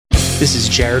This is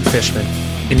Jared Fishman,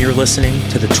 and you're listening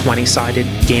to the 20-Sided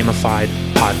Gamified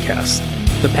Podcast.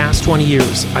 The past 20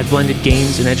 years, I've blended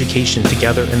games and education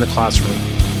together in the classroom.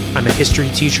 I'm a history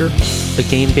teacher, a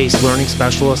game-based learning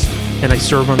specialist, and I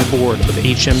serve on the board of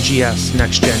HMGS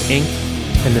Next Gen Inc.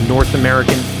 and the North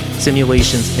American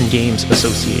Simulations and Games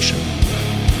Association.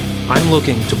 I'm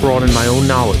looking to broaden my own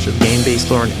knowledge of game-based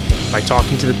learning by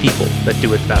talking to the people that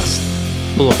do it best.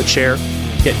 Pull up a chair,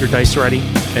 get your dice ready,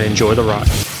 and enjoy the ride.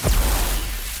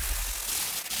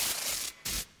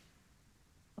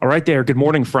 All right there. Good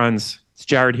morning, friends. It's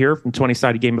Jared here from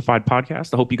 20-Sided Gamified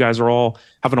Podcast. I hope you guys are all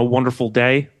having a wonderful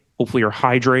day. Hopefully you're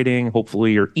hydrating.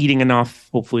 Hopefully you're eating enough.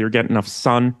 Hopefully you're getting enough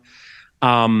sun.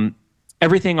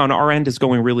 Everything on our end is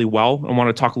going really well. I want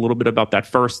to talk a little bit about that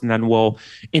first, and then we'll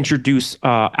introduce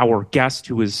our guest,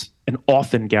 who is an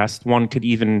often guest. One could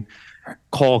even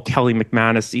call Kelly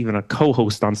McManus even a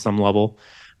co-host on some level.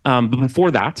 But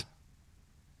before that,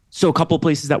 so a couple of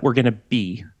places that we're going to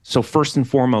be. So first and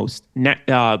foremost,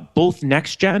 both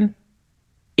Next Gen,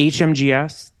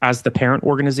 HMGS as the parent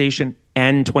organization,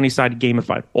 and 20-Sided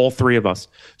Gamified, all three of us.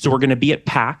 So we're going to be at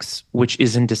PAX, which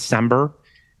is in December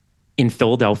in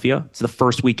Philadelphia. It's the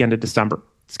first weekend of December.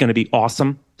 It's going to be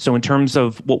awesome. So in terms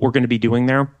of what we're going to be doing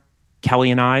there,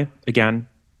 Kelly and I, again,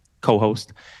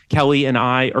 co-host, Kelly and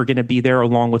I are going to be there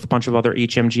along with a bunch of other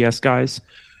HMGS guys.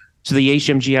 So the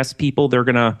HMGS people, they're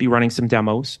going to be running some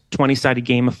demos. 20-Sided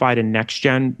Gamified and Next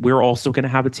Gen, we're also going to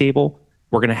have a table.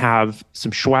 We're going to have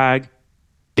some swag,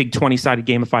 big 20-Sided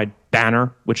Gamified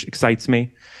banner, which excites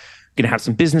me. Going to have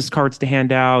some business cards to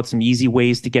hand out, some easy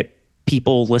ways to get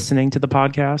people listening to the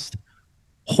podcast.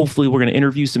 Hopefully we're going to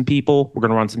interview some people. We're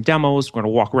going to run some demos. We're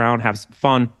going to walk around, have some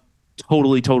fun.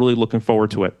 Totally looking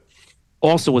forward to it.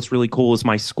 Also, what's really cool is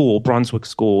my school, Brunswick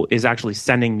School, is actually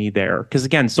sending me there. Because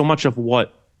again, so much of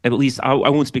what, at least I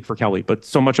won't speak for Kelly, but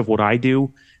so much of what I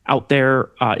do out there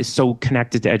is so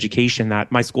connected to education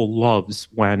that my school loves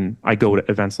when I go to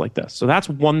events like this. So that's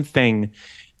one thing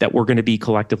that we're going to be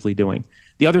collectively doing.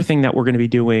 The other thing that we're going to be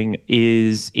doing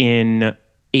is in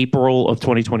April of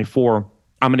 2024,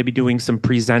 I'm going to be doing some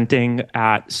presenting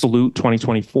at Salute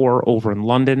 2024 over in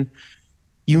London.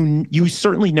 You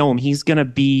certainly know him. He's going to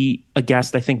be a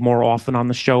guest, I think, more often on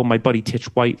the show. My buddy Titch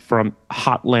White from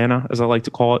Hotlanta, as I like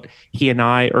to call it. He and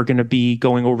I are going to be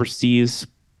going overseas.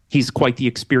 He's quite the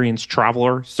experienced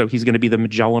traveler, so he's going to be the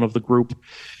Magellan of the group.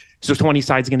 So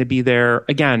 20-Side's going to be there.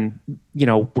 Again,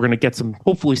 we're going to get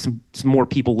hopefully some more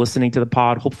people listening to the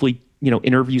pod. Hopefully,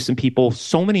 interview some people.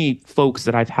 So many folks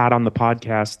that I've had on the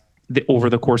podcast over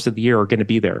the course of the year are going to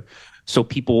be there. So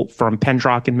people from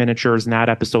Pendrock and Miniatures, and that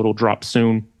episode will drop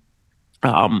soon.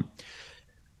 My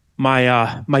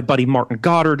buddy Martin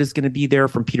Goddard is going to be there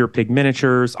from Peter Pig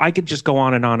Miniatures. I could just go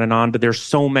on and on and on, but there's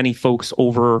so many folks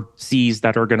overseas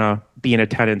that are going to be in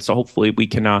attendance. So hopefully we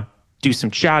can do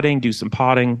some chatting, do some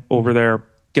potting over there.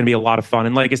 Going to be a lot of fun.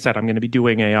 And like I said, I'm going to be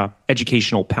doing a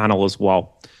educational panel as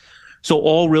well. So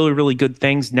all really good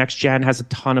things. Next Gen has a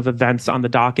ton of events on the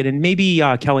docket, and maybe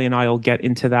Kelly and I will get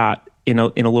into that in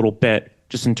a little bit,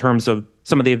 just in terms of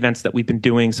some of the events that we've been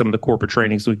doing, some of the corporate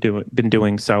trainings we've been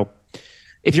doing. So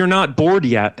if you're not bored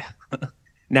yet,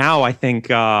 now I think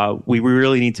we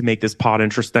really need to make this pod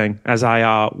interesting as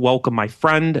I welcome my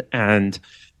friend and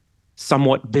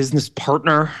somewhat business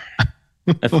partner,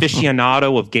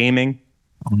 aficionado of gaming,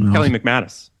 Kelly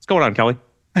McManus. What's going on, Kelly?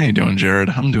 How you doing,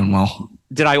 Jared? I'm doing well.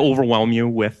 Did I overwhelm you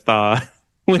with No,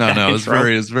 it's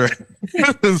very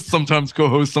sometimes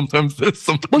co-host, sometimes this,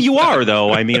 sometimes well, you are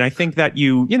though. I mean, I think that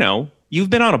you've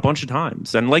been on a bunch of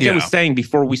times. And like I was saying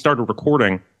before we started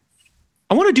recording,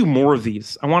 I want to do more of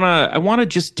these. I want to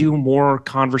just do more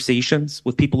conversations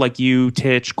with people like you,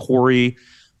 Titch, Corey,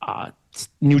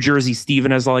 New Jersey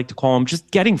Steven, as I like to call him,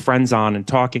 just getting friends on and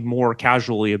talking more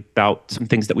casually about some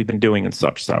things that we've been doing and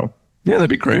such. So yeah, that'd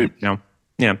be great. Yeah.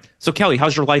 So Kelly,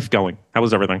 how's your life going? How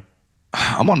was everything?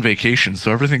 I'm on vacation,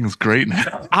 so everything's great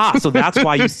now. So that's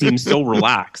why you seem so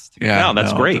relaxed. Yeah,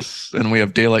 that's great. And we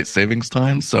have daylight savings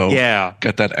time, so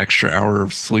got that extra hour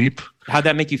of sleep. How'd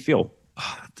that make you feel?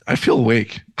 I feel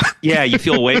awake. Yeah, you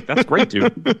feel awake? That's great,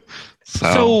 dude.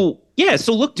 So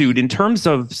look, dude, in terms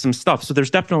of some stuff, so there's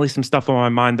definitely some stuff on my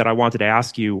mind that I wanted to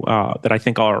ask you that I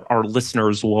think our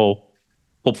listeners will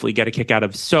hopefully get a kick out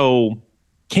of. So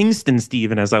Kingston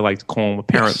Steven, as I like to call him,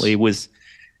 apparently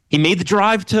he made the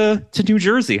drive to New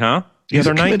Jersey, huh? He's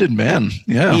a committed man.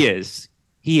 Yeah,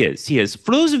 he is.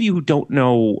 For those of you who don't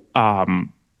know,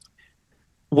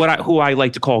 who I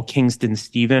like to call Kingston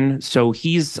Steven. So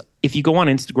if you go on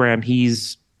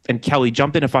Instagram, and Kelly,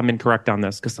 jump in if I'm incorrect on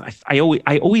this, because I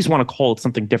always want to call it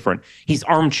something different. He's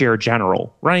Armchair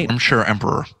General, right? Armchair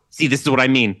Emperor. See, this is what I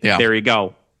mean. Yeah. There you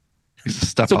go. He's a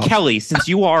step So up. Kelly, since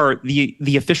you are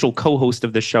the official co-host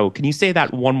of the show, can you say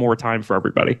that one more time for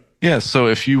everybody? Yeah, so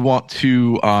if you want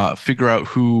to figure out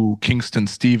who Kingston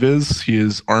Steve is, he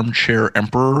is Armchair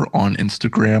Emperor on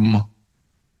Instagram.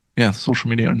 Yeah, social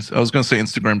media. I was going to say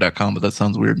Instagram.com, but that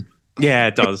sounds weird. Yeah,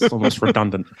 it does. It's almost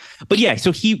redundant. But yeah,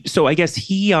 so I guess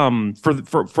he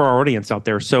for our audience out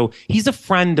there, so he's a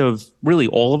friend of really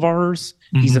all of ours.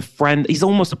 Mm-hmm. He's a friend. He's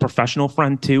almost a professional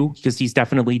friend too, because he's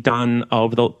definitely done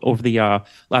over the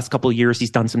last couple of years.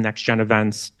 He's done some next gen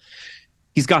events.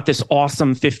 He's got this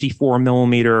awesome 54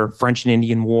 millimeter French and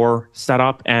Indian War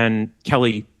setup. And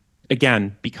Kelly,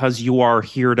 again, because you are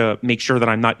here to make sure that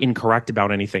I'm not incorrect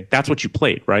about anything, that's what you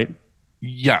played, right?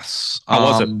 Yes. How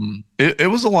was it? It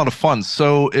was a lot of fun.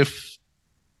 So if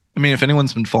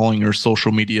anyone's been following your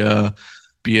social media,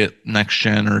 be it Next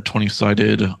Gen or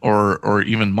 20-sided or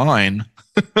even mine,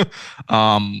 we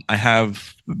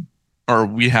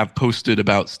have posted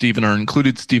about Steven or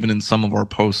included Steven in some of our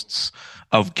posts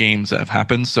of games that have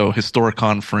happened. So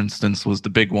Historicon, for instance, was the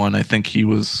big one. I think he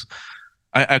was,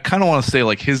 I kind of want to say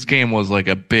like his game was like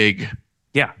a big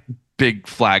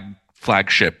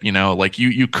flagship, like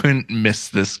you couldn't miss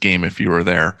this game if you were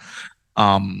there.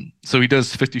 So he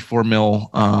does 54 mil,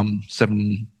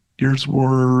 7 years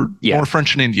war, more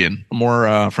French and Indian,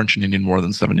 more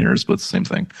than 7 years, but it's the same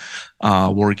thing.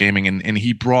 War gaming. And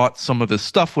he brought some of his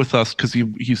stuff with us because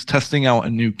he's testing out a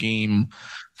new game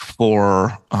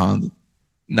for,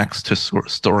 next to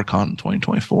Historicon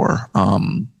 2024,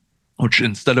 which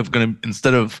instead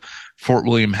of Fort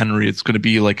William Henry, it's going to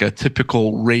be like a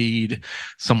typical raid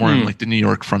somewhere in like the New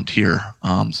York frontier.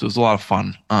 So it was a lot of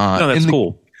fun. That's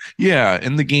cool. Yeah,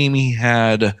 in the game he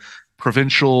had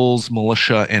provincials,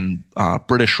 militia, and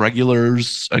British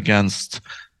regulars against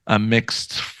a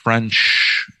mixed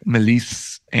French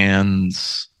milice and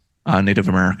Native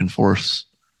American force.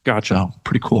 Gotcha. So,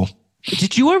 pretty cool.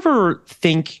 Did you ever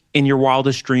think in your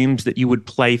wildest dreams that you would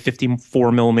play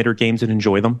 54 millimeter games and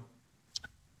enjoy them?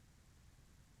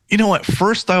 At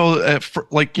first so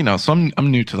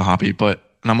I'm new to the hobby, and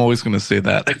I'm always going to say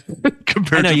that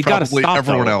compared to probably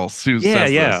everyone else who says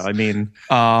this. I mean,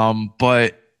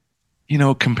 but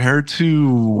compared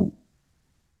to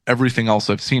everything else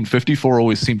I've seen, 54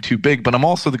 always seemed too big. But I'm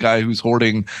also the guy who's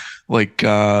hoarding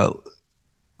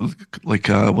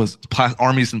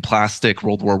armies in plastic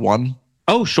World War I.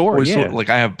 Oh, sure.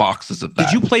 I have boxes of that.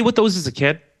 Did you play with those as a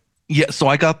kid? Yeah, so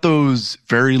I got those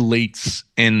very late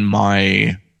in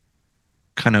my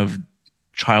kind of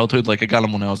childhood. Like I got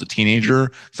them when I was a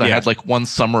teenager. So I had like one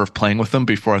summer of playing with them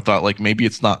before I thought like maybe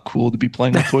it's not cool to be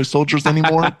playing with toy soldiers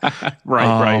anymore.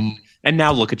 Right. And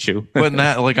now look at you. But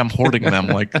now like I'm hoarding them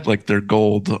like they're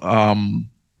gold.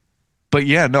 But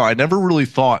yeah, no, I never really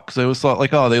thought, because I always thought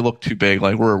like, oh, they look too big.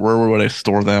 Like where would I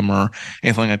store them or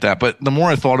anything like that? But the more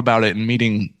I thought about it and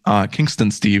meeting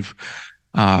Kingston Steve,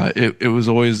 it was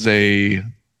always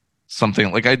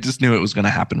something like I just knew it was going to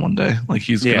happen one day. Like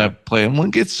he's going to play them.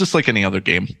 Like, it's just like any other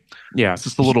game. Yeah, it's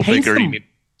just a little bigger.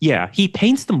 He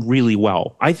paints them really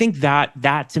well. I think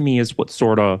that to me is what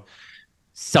sort of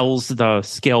sells the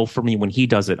scale for me when he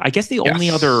does it. I guess the only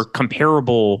other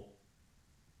comparable,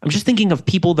 I'm just thinking of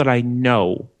people that I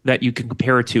know that you can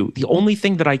compare it to. The only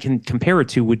thing that I can compare it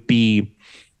to would be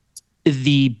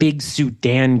the Big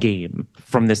Sudan game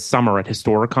from this summer at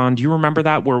Historicon. Do you remember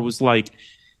that? Where it was like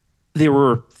there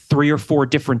were 3 or 4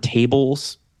 different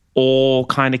tables all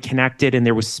kind of connected and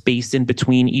there was space in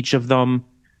between each of them.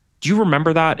 Do you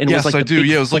remember that? And yes, it was like I do.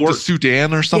 Yeah, it was like the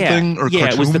Sudan or something.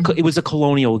 It was a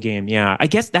colonial game. Yeah, I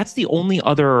guess that's the only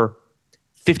other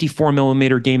 54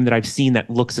 millimeter game that I've seen that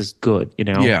looks as good.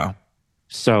 Yeah.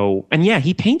 So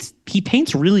he paints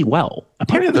really well.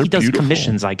 Apparently, he does beautiful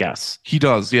commissions. I guess he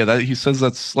does. Yeah, he says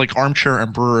that's like Armchair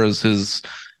Emperor is his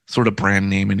sort of brand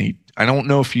name, and I don't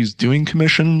know if he's doing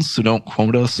commissions, so don't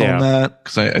quote us on that,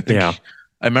 because I think.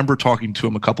 I remember talking to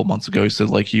him a couple months ago. He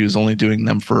said like he was only doing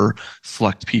them for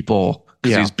select people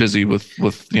because he's busy with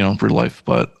real life.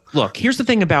 But look, here's the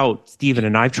thing about Steven,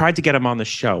 and I've tried to get him on the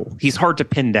show. He's hard to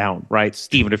pin down, right?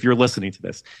 Steven, if you're listening to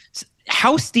this,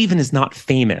 how Steven is not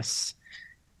famous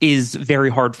is very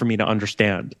hard for me to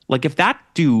understand. Like if that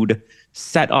dude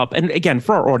set up, and again,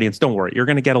 for our audience, don't worry, you're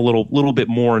going to get a little bit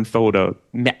more info to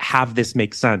have this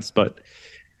make sense, but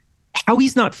how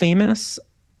he's not famous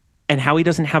and how he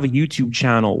doesn't have a YouTube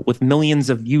channel with millions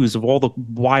of views of all the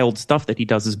wild stuff that he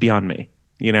does is beyond me.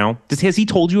 Has he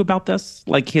told you about this?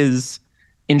 Like his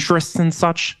interests and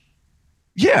such?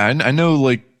 Yeah, I know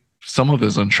like some of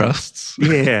his interests.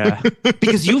 Yeah,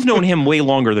 because you've known him way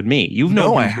longer than me.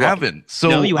 No, I haven't. So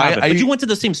no, you haven't. But you went to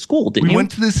the same school, didn't you? We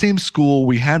went to the same school.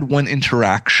 We had one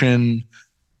interaction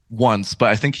once, but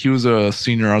I think he was a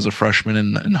senior. I was a freshman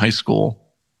in high school.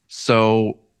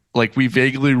 So like we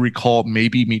vaguely recall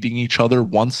maybe meeting each other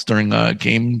once during a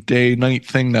game day night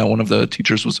thing that one of the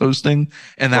teachers was hosting,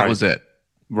 and that was it.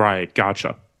 Right.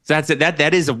 Gotcha. So that's it.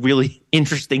 That is a really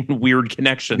interesting, weird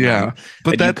connection. Yeah.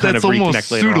 But that's almost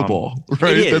suitable,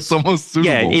 right? That's almost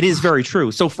suitable. Yeah, it is very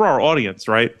true. So for our audience,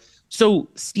 right? So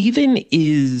Steven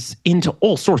is into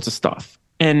all sorts of stuff.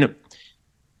 And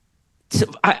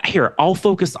here, I'll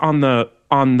focus on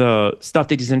the stuff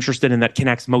that he's interested in that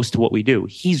connects most to what we do.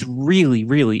 He's really,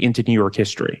 really into New York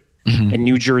history and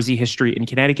New Jersey history and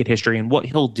Connecticut history. And what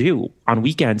he'll do on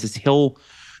weekends is he'll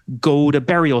go to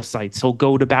burial sites, he'll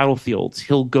go to battlefields,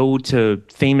 he'll go to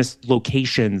famous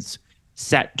locations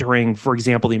set during, for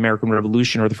example, the American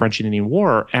Revolution or the French and Indian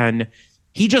War. And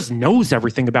he just knows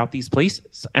everything about these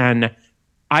places. And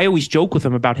I always joke with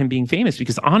him about him being famous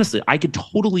because honestly, I could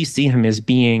totally see him as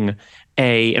being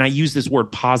and I use this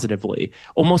word positively,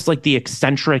 almost like the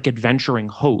eccentric adventuring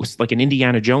host, like an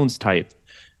Indiana Jones type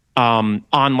on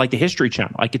like the History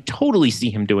Channel. I could totally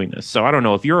see him doing this. So I don't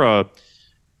know if you're a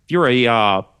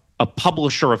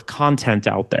publisher of content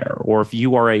out there, or if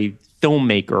you are a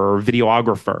filmmaker or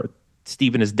videographer,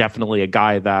 Steven is definitely a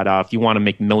guy that if you want to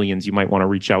make millions, you might want to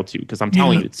reach out to, because I'm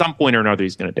telling you, at some point or another,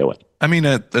 he's going to do it. I mean,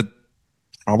 that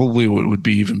probably what would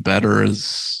be even better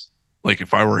is like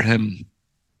if I were him,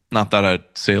 not that I'd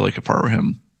say like if I were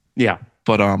him. Yeah.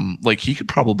 But like he could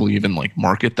probably even like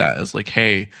market that as like,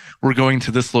 hey, we're going to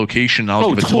this location.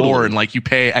 I'll give a tour, and like you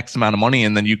pay X amount of money,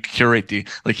 and then you curate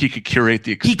he could curate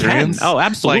the experience. He can. Oh,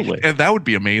 absolutely. Like, and that would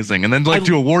be amazing. And then like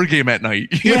do a war game at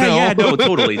night. Yeah, no,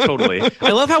 totally.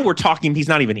 I love how we're talking. He's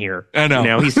not even here. I know. You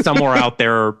know, he's somewhere out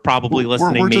there, probably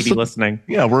listening, maybe listening.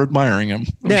 Yeah, we're admiring him.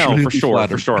 For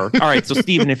sure. All right, so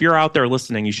Steven, if you're out there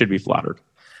listening, you should be flattered.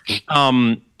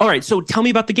 All right, so tell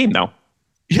me about the game, though.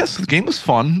 Yes, the game was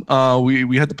fun.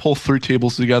 We had to pull 3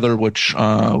 tables together, which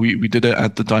we did it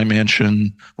at the Die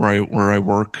Mansion where I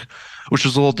work, which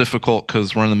was a little difficult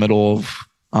because we're in the middle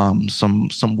of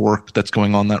some work that's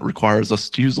going on that requires us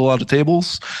to use a lot of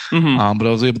tables. But I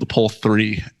was able to pull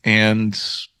 3, and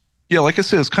yeah, like I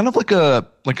said, it's kind of like a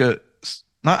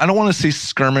I don't want to say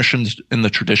skirmish in the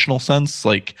traditional sense,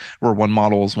 like where one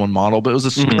model is one model, but it was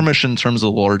a skirmish in terms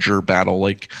of larger battle.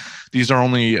 Like these are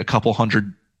only a couple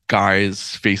hundred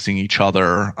guys facing each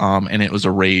other, and it was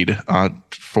a raid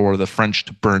for the French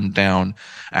to burn down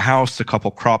a house, a couple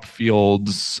crop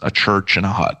fields, a church, and a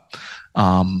hut.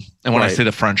 And when I say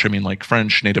the French, I mean like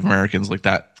French, Native Americans, like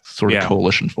that sort of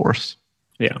coalition force.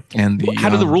 Yeah. And how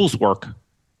do the rules work?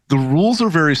 The rules are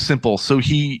very simple. So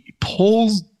he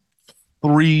pulls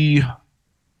 3.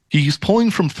 He's pulling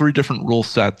from 3 different rule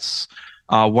sets.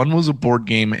 One was a board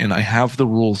game, and I have the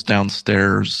rules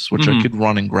downstairs, which I could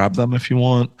run and grab them if you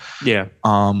want. Yeah.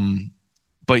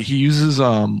 But he uses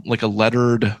like a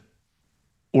lettered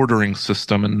ordering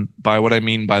system, and by what I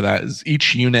mean by that is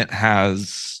each unit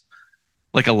has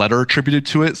like a letter attributed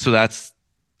to it, so that's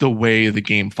the way the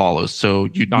game follows. So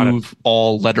you'd move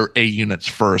all letter A units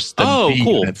first, then B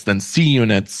units, then C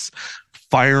units.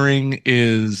 Firing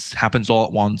happens all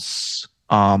at once.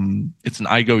 It's an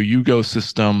I go, you go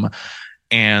system.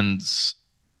 And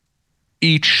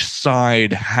each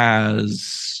side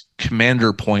has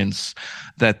commander points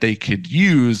that they could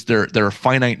use. There are a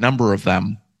finite number of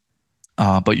them,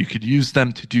 but you could use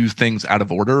them to do things out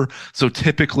of order. So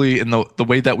typically, in the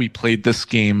way that we played this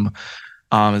game,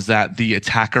 is that the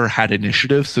attacker had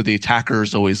initiative, so the attacker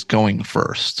is always going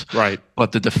first. Right.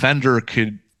 But the defender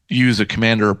could use a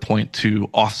commander point to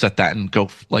offset that and go,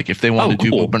 like if they want to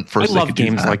do movement first. I love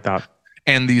games like that.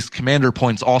 And these commander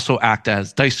points also act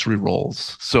as dice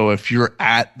rerolls. So if you're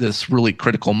at this really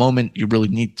critical moment, you really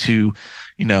need to,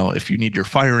 if you need your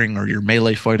firing or your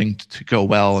melee fighting to go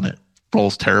well and it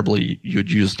rolls terribly,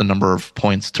 you'd use the number of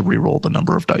points to reroll the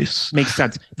number of dice. Makes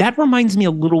sense. That reminds me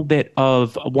a little bit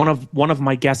of one of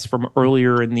my guests from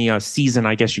earlier in the season,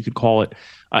 I guess you could call it,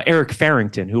 Eric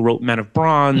Farrington, who wrote Men of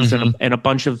Bronze and a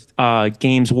bunch of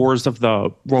games, Wars of the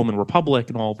Roman Republic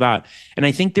and all of that. And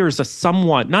I think there's a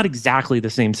somewhat, not exactly the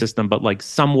same system, but like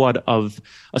somewhat of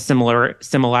a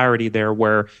similarity there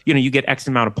where, you get X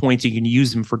amount of points, you can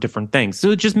use them for different things.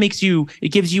 So it just gives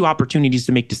you opportunities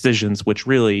to make decisions, which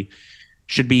really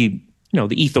should be,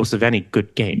 the ethos of any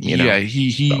good game. Yeah,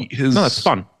 it's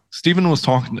fun.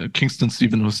 Kingston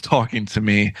Stephen was talking to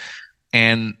me,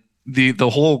 and the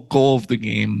whole goal of the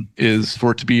game is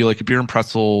for it to be like a beer and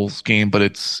pretzels game, but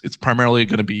it's primarily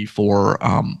going to be for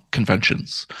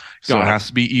conventions. So it has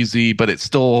to be easy, but it's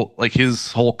still like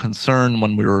his whole concern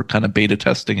when we were kind of beta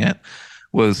testing it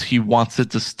was he wants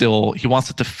it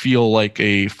to feel like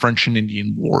a French and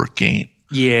Indian War game.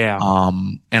 Yeah.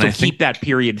 And so I keep think that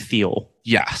period feel.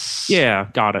 yes. Yeah,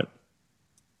 got it.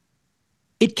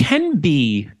 It can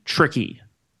be tricky.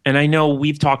 And I know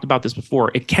we've talked about this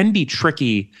before. It can be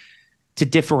tricky to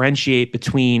differentiate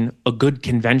between a good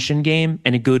convention game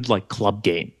and a good like club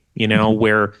game,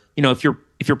 where, if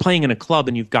you're playing in a club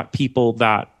and you've got people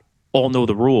that all know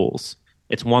the rules,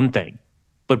 it's one thing.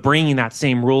 But bringing that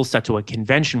same rule set to a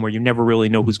convention where you never really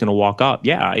know who's going to walk up,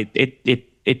 yeah,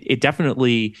 it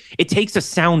definitely it takes a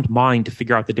sound mind to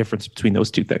figure out the difference between those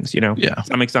two things. Yeah, does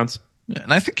that make sense? Yeah,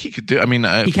 and I think he could do. I mean,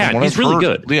 he can. He's really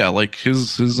good. Yeah, like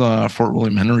his Fort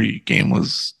William Henry game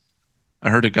was. I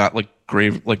heard it got like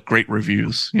great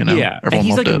reviews. Yeah, everyone and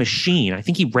he's like loved a it. machine. I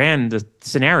think he ran the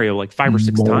scenario like 5 or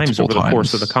 6 times over the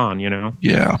course of the con.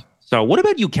 Yeah. So, what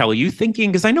about you, Kelly? You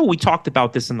thinking? Because I know we talked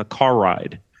about this in the car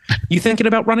ride. You thinking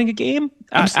about running a game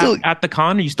at the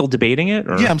con? Are you still debating it?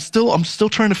 Or? Yeah, I'm still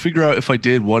trying to figure out if I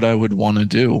did what I would want to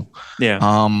do. Yeah.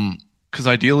 Because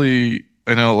ideally,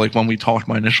 I know like when we talked,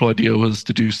 my initial idea was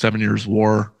to do 7 Years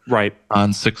War right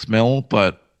on 6 mil,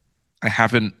 but I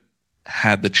haven't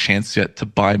had the chance yet to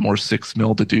buy more 6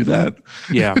 mil to do that.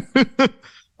 Yeah.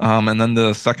 And then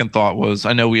the second thought was,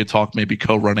 I know we had talked maybe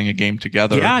co-running a game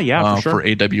together. Yeah, for sure. For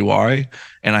AWI,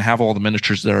 and I have all the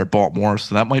miniatures there at Baltimore,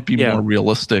 so that might be more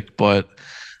realistic. But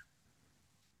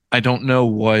I don't know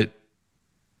what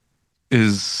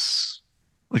is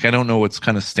like. I don't know what's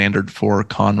kind of standard for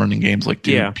con running games. Like,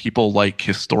 do people like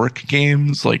historic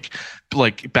games, like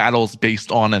battles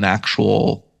based on an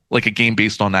actual, like a game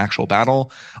based on an actual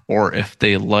battle, or if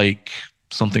they like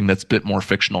something that's a bit more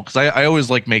fictional? Because I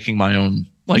always like making my own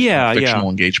fictional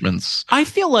engagements. I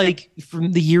feel like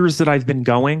from the years that I've been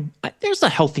going, there's a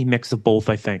healthy mix of both.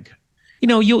 I think,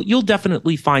 you'll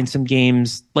definitely find some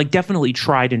games, like definitely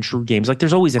tried and true games. Like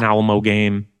there's always an Alamo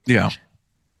game. Yeah.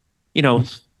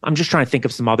 I'm just trying to think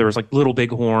of some others like Little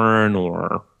Bighorn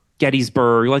or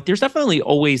Gettysburg. Like there's definitely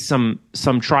always some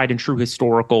tried and true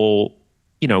historical,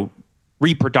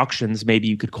 reproductions, maybe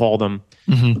you could call them.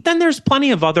 Mm-hmm. But then there's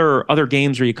plenty of other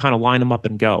games where you kind of line them up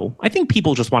and go. I think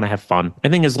people just want to have fun. I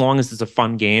think as long as it's a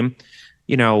fun game,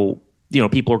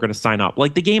 people are going to sign up.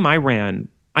 Like the game I ran,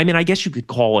 I mean, I guess you could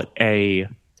call it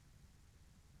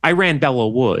I ran Bellow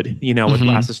Wood, at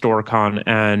last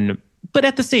Historicon, but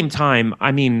at the same time,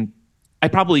 I mean, I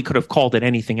probably could have called it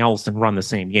anything else and run the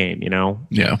same game,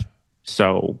 Yeah.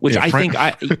 So, which I think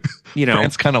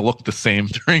France kind of looked the same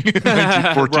during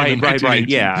 1914 right.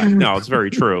 Yeah, no, it's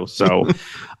very true. So,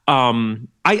 I've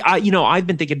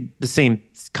been thinking the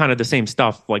same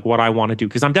stuff, like what I want to do,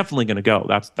 because I'm definitely going to go.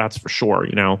 That's for sure.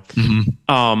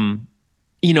 I'm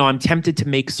tempted to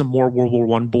make some more World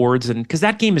War I boards, and because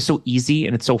that game is so easy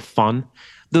and it's so fun.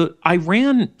 I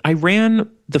ran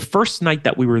the first night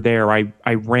that we were there.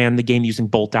 I ran the game using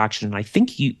bolt action. And I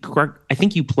think you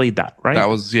played that, right? I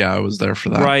was there for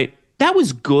that. Right. That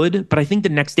was good, but I think the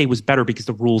next day was better because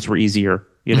the rules were easier,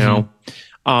 and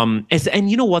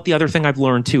you know what? The other thing I've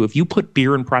learned too, if you put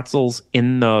beer and pretzels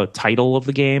in the title of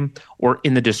the game or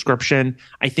in the description,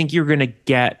 I think you're going to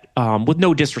get, with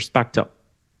no disrespect to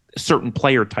certain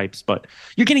player types, but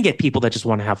you're going to get people that just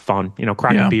want to have fun,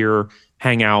 crack a beer,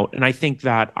 hang out. And I think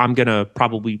that I'm going to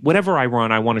probably, whatever I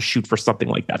run, I want to shoot for something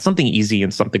like that, something easy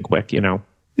and something quick, Yeah.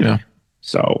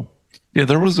 So. Yeah,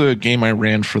 there was a game I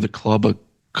ran for the club a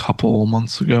couple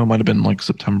months ago. It might have been like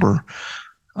September.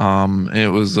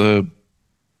 It was a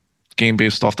game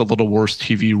based off the Little Wars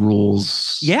TV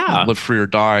rules. Yeah. Live Free or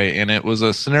Die. And it was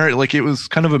a scenario, like it was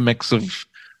kind of a mix of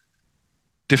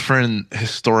different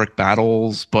historic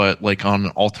battles, but like on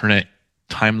an alternate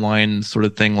timeline sort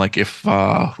of thing. Like if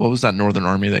what was that Northern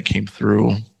Army that came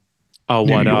through?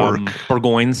 New York?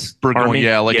 Burgoyne's army?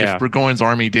 Yeah, if Burgoyne's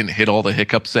army didn't hit all the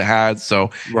hiccups it had, so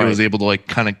it was able to like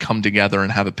kind of come together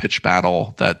and have a pitched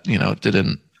battle that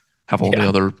didn't have all the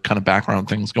other kind of background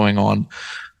things going on.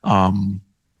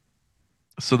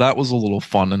 So that was a little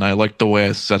fun, and I liked the way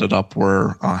I set it up,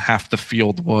 where half the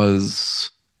field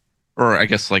was, or I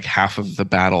guess like half of the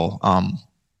battle,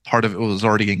 part of it was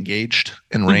already engaged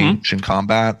in range and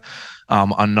combat.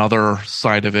 Another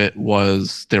side of it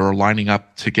was they were lining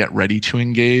up to get ready to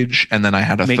engage, and then I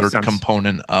had a third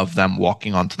component of them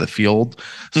walking onto the field.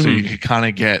 So you could kind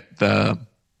of get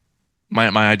my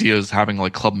idea is having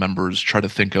like club members try to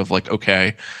think of like,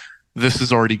 okay, this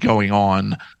is already going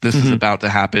on. This is about to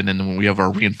happen. And when we have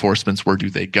our reinforcements, where do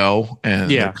they go? And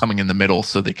they're coming in the middle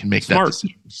so they can make that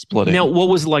decision, splitting. Now, what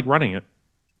was it like running it?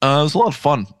 It was a lot of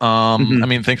fun. I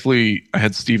mean, thankfully I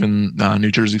had Steven,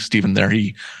 New Jersey Steven there.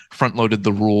 He front loaded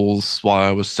the rules while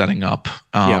I was setting up.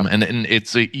 And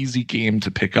it's an easy game to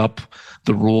pick up.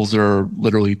 The rules are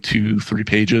literally 2-3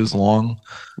 pages long.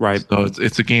 Right. So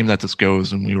it's a game that just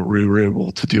goes, and we were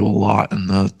able to do a lot in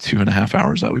the 2.5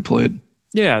 hours that we played.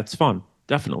 Yeah, it's fun.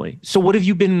 Definitely. So what have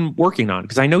you been working on?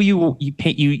 Because I know you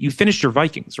finished your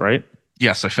Vikings, right?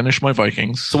 Yes, I finished my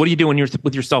Vikings. So what are you doing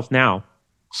with yourself now?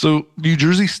 So New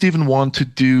Jersey Steven wanted to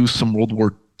do some World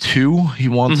War II. He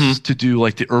wants to do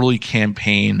like the early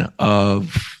campaign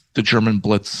of the German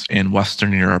Blitz in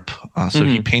Western Europe. So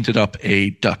he painted up a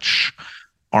Dutch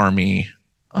army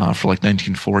for like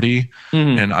 1940.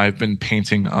 And I've been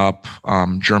painting up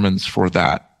Germans for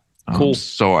that. Cool.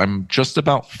 So I'm just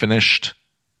about finished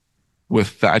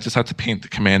with that. I just have to paint the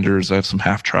commanders. I have some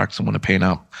half tracks I want to paint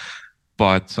up.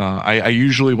 But I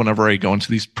usually, whenever I go into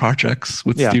these projects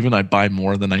with Steven, I buy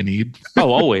more than I need.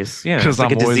 Oh, always. Yeah. Because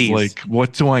I'm always like,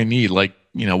 what do I need? Like,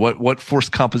 what force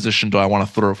composition do I want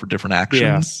to throw for different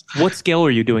actions? Yeah. What scale are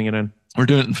you doing it in? We're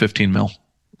doing it in 15 mil.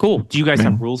 Cool. Do you guys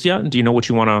have rules yet? And do you know what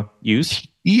you want to use?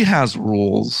 He has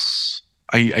rules.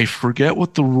 I forget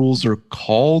what the rules are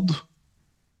called.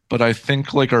 But I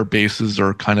think like our bases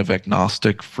are kind of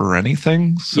agnostic for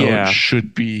anything. So it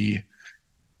should be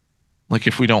like,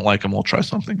 if we don't like them, we'll try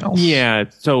something else. Yeah.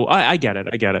 So I get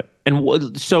it.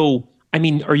 And so, I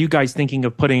mean, are you guys thinking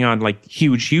of putting on like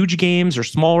huge games or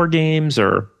smaller games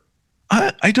or?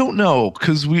 I don't know.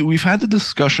 Cause we've had the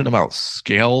discussion about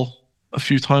scale a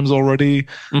few times already.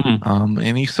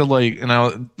 And he said like,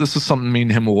 this is something me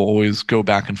and him will always go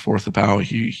back and forth about.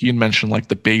 He had mentioned like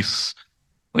the base,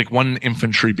 like one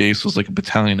infantry base was like a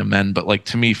battalion of men, but like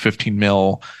to me, 15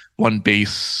 mil, one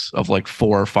base of like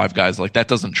 4 or 5 guys, like that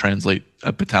doesn't translate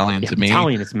a battalion to me.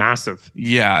 Battalion is massive.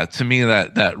 Yeah, to me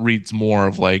that reads more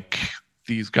of like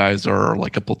these guys are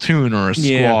like a platoon or a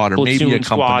squad or maybe a company.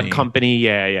 Squad, company.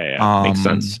 Yeah. Makes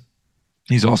sense.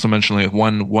 He's also mentioned like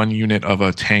one unit of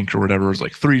a tank or whatever is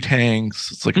like 3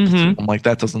 tanks. It's like a platoon. I'm like,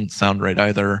 that doesn't sound right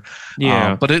either.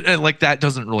 Yeah, but it like that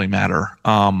doesn't really matter.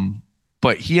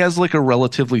 But he has like a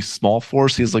relatively small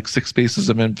force. He has like 6 bases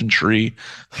of infantry,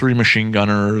 3 machine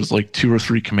gunners, like 2 or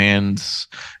 3 commands,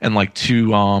 and like 2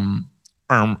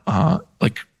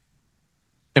 like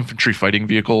infantry fighting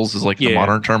vehicles is like the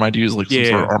modern term I'd use, like some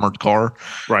sort of armored car.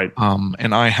 Right.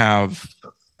 And I have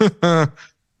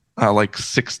like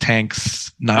 6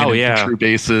 tanks, 9 infantry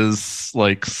bases,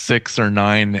 like 6 or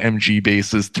 9 MG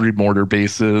bases, 3 mortar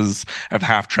bases. I have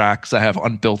half tracks. I have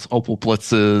unbuilt Opel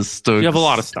Blitzes. Stokes. You have a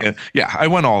lot of stuff. Yeah, I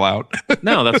went all out.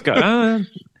 No, that's good.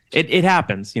 It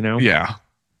happens, Yeah.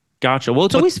 Gotcha. Well,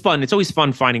 it's always fun. It's always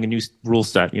fun finding a new rule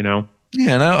set, Yeah,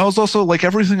 and I was also like,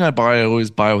 everything I buy, I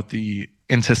always buy with the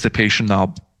anticipation that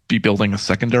I'll be building a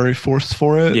secondary force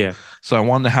for it. Yeah. So I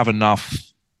wanted to have enough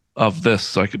of this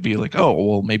so I could be like, oh,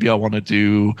 well, maybe I want to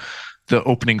do the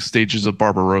opening stages of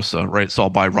Barbarossa, right? So I'll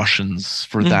buy Russians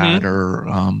for that, or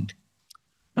I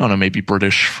don't know, maybe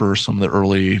British for some of the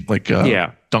early like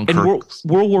Dunkirk. And World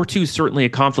War II is certainly a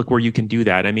conflict where you can do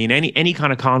that. I mean, any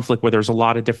kind of conflict where there's a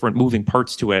lot of different moving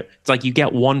parts to it, it's like you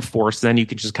get one force, then you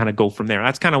can just kind of go from there.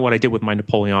 That's kind of what I did with my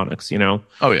Napoleonics,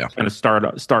 Oh yeah, kind of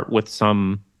start with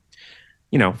some,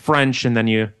 French, and then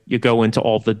you go into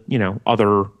all the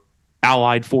other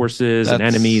allied forces and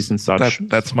enemies and such.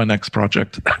 That's my next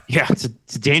project. Yeah, it's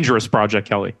a dangerous project,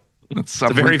 Kelly. It's a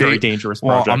very, very dangerous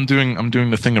project. Well, I'm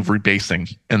doing the thing of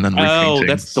rebasing and then repainting. Oh,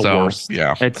 that's the worst.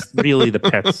 Yeah, it's really the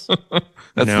pits.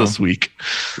 That's this week.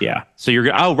 Yeah. So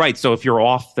right. So if you're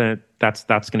off, then that's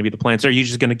going to be the plan. So are you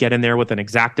just going to get in there with an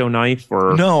X-Acto knife,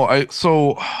 or no?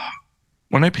 So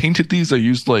when I painted these, I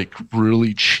used like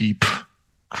really cheap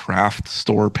craft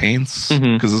store paints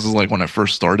because this is like when I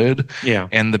first started. Yeah.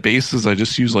 And the bases, I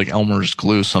just use like Elmer's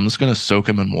glue. So I'm just going to soak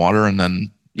them in water and then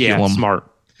peel them. Smart.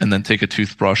 And then take a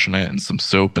toothbrush and some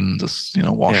soap and just,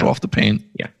 wash off the paint.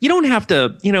 Yeah. You don't have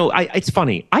to, it's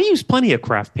funny. I use plenty of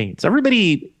craft paints.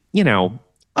 Everybody,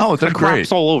 oh, they're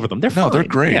great. All over them. They're fine. No, they're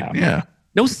great. Yeah.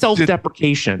 No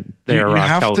self-deprecation there. You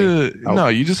have to. No,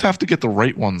 you just have to get the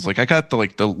right ones. Like I got the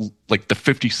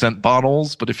 50-cent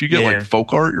bottles, but if you get like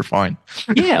folk art, you're fine.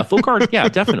 Yeah, folk art. Yeah,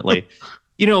 definitely.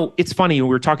 It's funny. We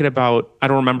were talking about. I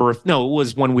don't remember it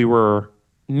was when we were.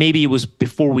 Maybe it was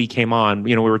before we came on.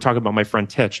 We were talking about my friend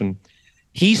Titch, and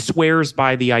he swears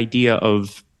by the idea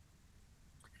of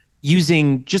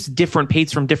using just different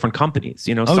paints from different companies.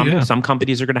 Some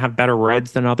companies are going to have better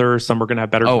reds than others. Some are going to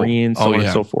have better greens, so on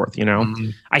and so forth.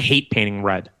 I hate painting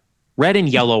red. Red and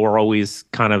yellow are always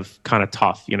kind of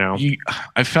tough.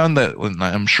 I found that, and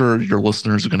I'm sure your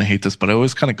listeners are going to hate this, but I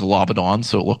always kind of glob it on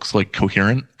so it looks like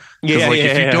coherent. Yeah,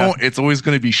 if you don't, it's always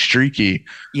going to be streaky.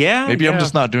 Yeah, maybe I'm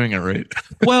just not doing it right.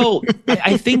 Well,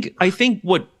 I think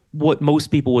what what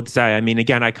most people would say. I mean,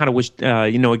 again, I kind of wish,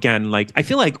 again, like I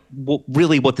feel like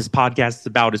really what this podcast is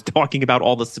about is talking about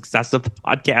all the success of the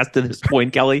podcast to this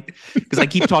point, Kelly, because I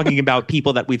keep talking about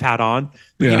people that we've had on.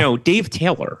 Yeah. Dave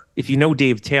Taylor, if you know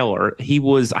Dave Taylor, he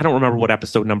was, I don't remember what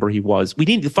episode number he was.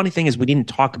 The funny thing is we didn't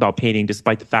talk about painting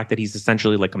despite the fact that he's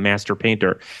essentially like a master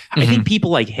painter. I think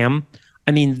people like him,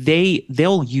 I mean,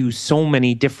 they'll use so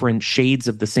many different shades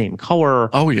of the same color.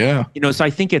 Oh yeah. So I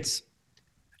think it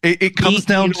comes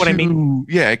down to what I mean?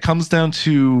 Yeah, it comes down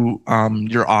to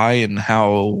your eye and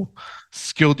how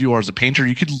skilled you are as a painter.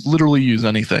 You could literally use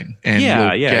anything and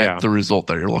you'll get the result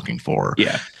that you're looking for.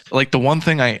 Yeah. Like the one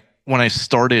thing when I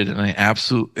started and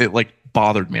it like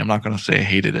bothered me, I'm not going to say I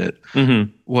hated it,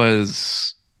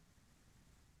 was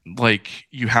like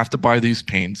you have to buy these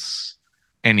paints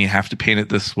and you have to paint it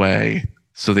this way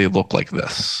so they look like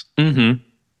this.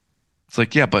 It's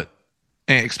like, yeah, but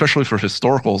especially for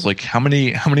historicals, like how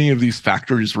many of these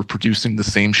factories were producing the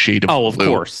same shade of blue? Of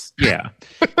course. Yeah.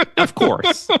 Of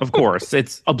course.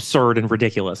 It's absurd and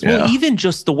ridiculous. Yeah. Well, even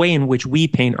just the way in which we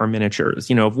paint our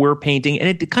miniatures, if we're painting, and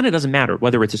it kind of doesn't matter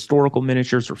whether it's historical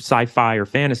miniatures or sci-fi or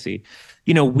fantasy,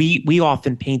 we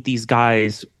often paint these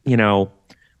guys,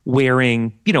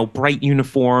 wearing, bright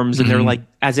uniforms and they're like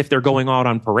as if they're going out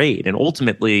on parade. And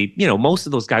ultimately, most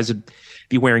of those guys would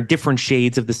be wearing different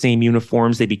shades of the same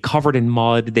uniforms. They'd be covered in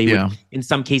mud. They would, in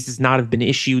some cases, not have been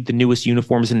issued the newest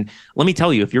uniforms. And let me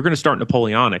tell you, if you're going to start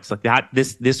Napoleonics like that,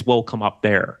 this will come up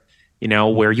there,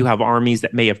 where you have armies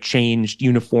that may have changed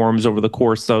uniforms over the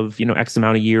course of, X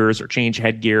amount of years or change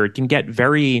headgear. It can get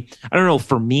very, I don't know,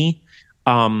 for me,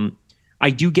 I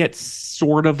do get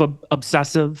sort of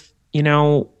obsessive,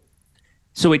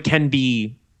 so it can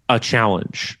be a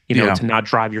challenge, to not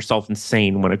drive yourself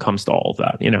insane when it comes to all of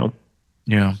that,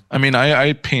 Yeah. I mean,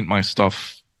 I paint my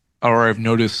stuff, or I've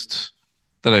noticed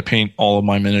that I paint all of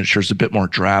my miniatures a bit more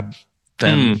drab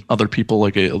than other people.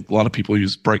 Like a lot of people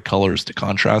use bright colors to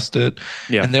contrast it.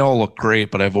 Yeah. And they all look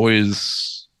great, but I've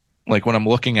always, like when I'm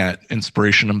looking at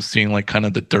inspiration, I'm seeing like kind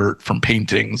of the dirt from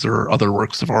paintings or other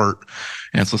works of art.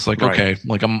 And it's just like, okay,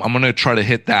 like I'm going to try to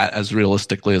hit that as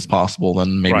realistically as possible.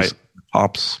 Then maybe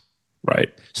pops.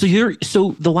 Right.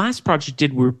 So the last project you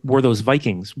did were those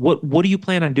Vikings. What do you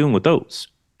plan on doing with those?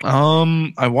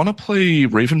 I want to play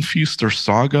Raven Feast or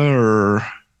Saga or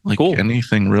like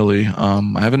anything really. I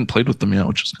haven't played with them yet,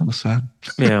 which is kind of sad.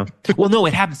 Yeah. Well, no,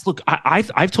 it happens. Look,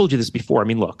 I've told you this before. I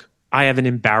mean, look, I have an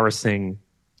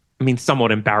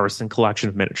somewhat embarrassing collection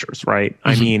of miniatures, right?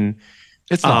 I mean,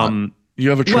 it's not. You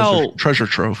have a treasure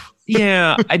trove.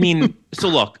 Yeah. I mean, so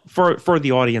look, for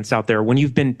the audience out there, when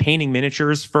you've been painting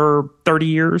miniatures for 30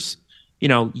 years,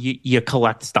 you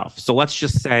collect stuff. So let's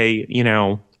just say,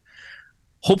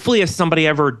 hopefully if somebody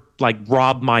ever like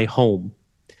robbed my home,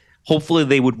 hopefully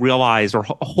they would realize, or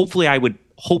hopefully I would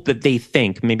hope that they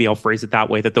think, maybe I'll phrase it that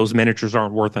way, that those miniatures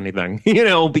aren't worth anything,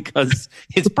 because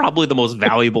it's probably the most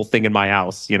valuable thing in my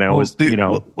house, let's be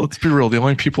real. The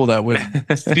only people that would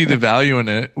see the value in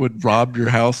it would rob your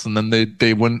house, and then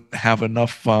they wouldn't have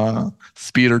enough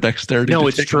speed or dexterity. No,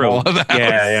 it's true. All of that.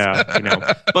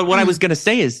 Yeah. But what I was going to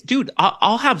say is, dude,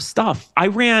 I'll have stuff. I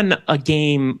ran a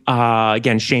game,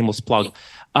 again, shameless plug,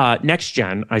 Next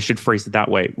Gen, I should phrase it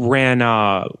that way, ran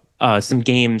some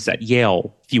games at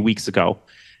Yale a few weeks ago.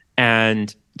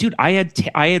 And dude, I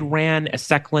had ran a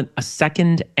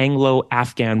second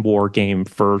Anglo-Afghan war game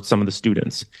for some of the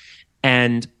students.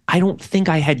 And I don't think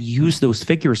I had used those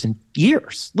figures in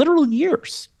years, literally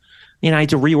years. And I had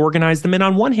to reorganize them. And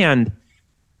on one hand,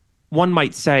 one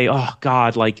might say, oh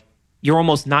God, like you're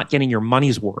almost not getting your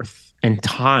money's worth and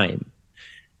time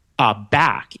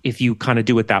back if you kind of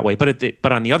do it that way.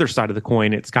 But on the other side of the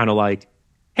coin, it's kind of like,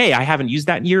 hey, I haven't used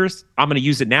that in years. I'm going to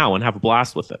use it now and have a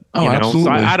blast with it. Absolutely.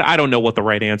 So I don't know what the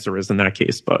right answer is in that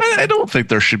case, but I don't think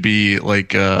there should be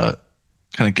like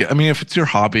if it's your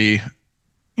hobby,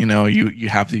 you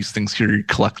have these things here, you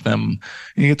collect them,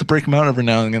 and you get to break them out every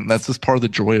now and again. That's just part of the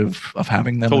joy of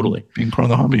having them. Totally. Being part of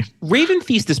the hobby. Raven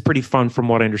Feast is pretty fun from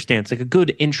what I understand. It's like a good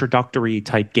introductory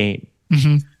type game.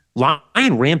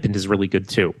 Lion Rampant is really good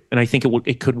too. And I think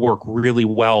it could work really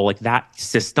well. Like that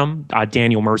system,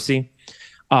 Daniel Mercy,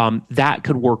 that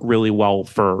could work really well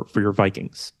for your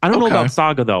Vikings. I don't know about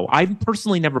Saga though. I've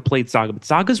personally never played Saga, but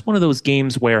Saga is one of those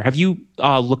games where, have you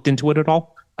looked into it at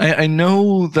all? I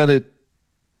know that it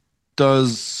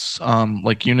does,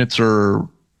 like units are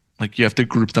like you have to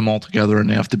group them all together and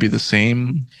they have to be the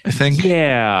same, I think.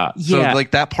 Yeah. So like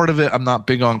that part of it I'm not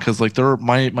big on, because like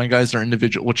my guys are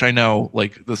individual, which I know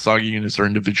like the Saga units are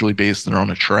individually based and they're on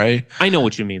a tray. I know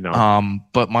what you mean though.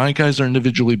 But my guys are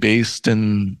individually based,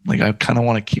 and like I kind of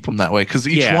want to keep them that way, because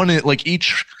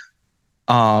each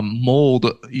mold,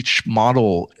 each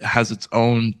model has its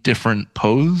own different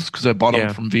pose, because I bought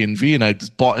them from V&V, and I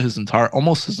just bought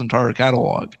almost his entire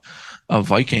catalog of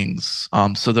Vikings.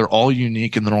 So they're all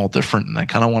unique and they're all different, and I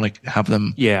kind of want to have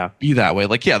them be that way.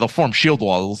 Like, they'll form shield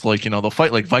walls, like, they'll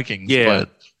fight like Vikings, but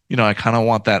I kind of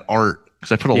want that art,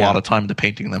 because I put a lot of time into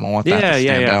painting them. I want that to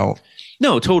stand out.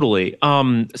 No, totally.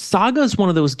 Saga is one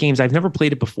of those games. I've never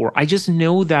played it before. I just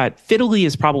know that fiddly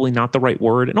is probably not the right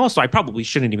word. And also, I probably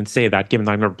shouldn't even say that, given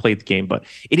that I've never played the game. But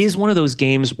it is one of those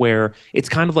games where it's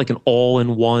kind of like an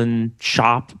all-in-one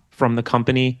shop from the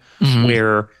company,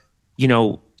 where,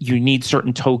 you need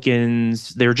certain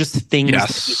tokens. They're just things that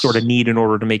you sort of need in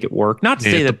order to make it work. Not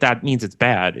to say that means it's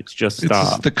bad. It's just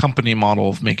the company model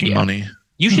of making money.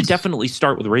 You should definitely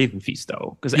start with Raven Feast,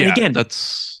 though. Because, again,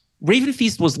 Raven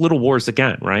Feast was Little Wars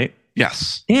again, right?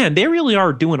 Yes. And they really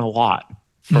are doing a lot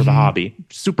for the hobby.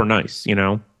 Super nice, They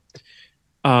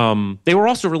were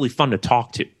also really fun to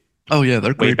talk to. Oh, yeah,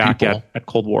 they're great back people. At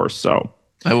Cold War, so.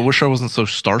 I wish I wasn't so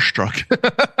starstruck.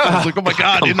 I was like, oh my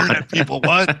God, internet people,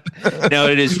 what? No,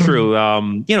 it is true.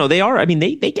 They are,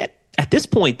 they get, at this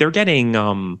point, they're getting,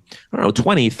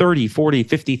 20, 30, 40,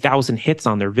 50,000 hits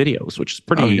on their videos, which is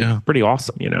pretty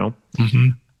awesome, Mm-hmm.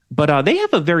 But they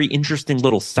have a very interesting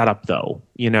little setup, though,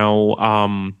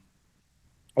 in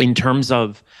terms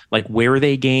of like where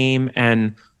they game.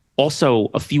 And also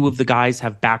a few of the guys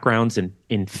have backgrounds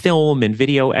in film and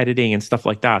video editing and stuff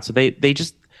like that. So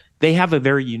they have a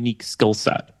very unique skill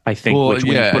set, I think, when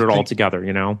you put it all together,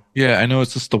 Yeah, I know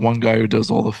it's just the one guy who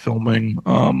does all the filming.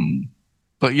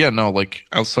 But like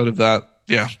outside of that,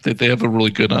 they have a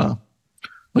really good,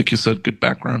 like you said, good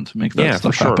background to make that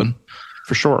stuff happen.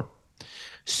 For sure.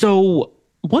 So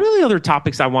one of the other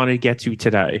topics I wanted to get to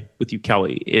today with you,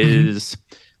 Kelly, is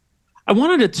I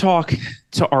wanted to talk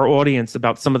to our audience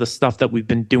about some of the stuff that we've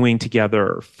been doing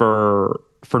together for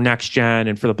Next Gen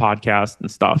and for the podcast and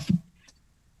stuff.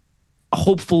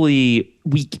 Hopefully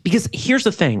because here's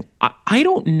the thing. I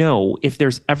don't know if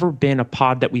there's ever been a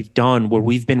pod that we've done where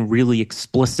we've been really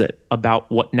explicit about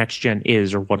what Next Gen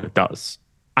is or what it does.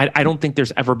 I don't think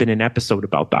there's ever been an episode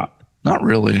about that. Not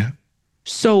really.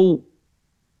 So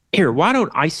here, why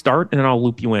don't I start and then I'll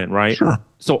loop you in, right? Sure.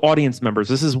 So audience members,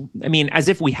 this is, as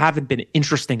if we haven't been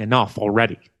interesting enough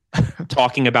already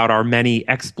talking about our many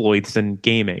exploits in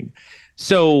gaming.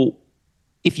 So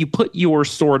if you put your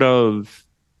sort of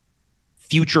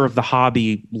future of the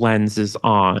hobby lenses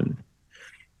on,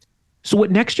 so what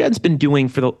Next Gen's been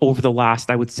doing over the last,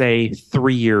 I would say,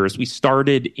 3 years, we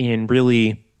started in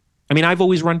really, I've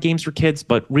always run games for kids,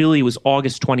 but really it was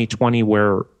August 2020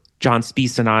 where John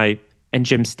Speece and I and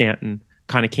Jim Stanton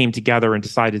kind of came together and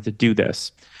decided to do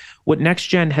this. What Next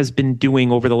Gen has been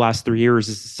doing over the last 3 years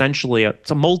is essentially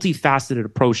it's a multifaceted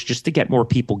approach just to get more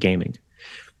people gaming.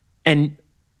 And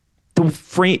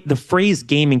the phrase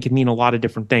gaming can mean a lot of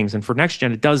different things. And for Next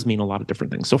Gen, it does mean a lot of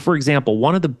different things. So for example,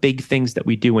 one of the big things that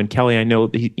we do, and Kelly, I know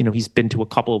that he's been to a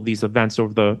couple of these events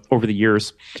over the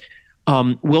years,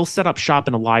 we'll set up shop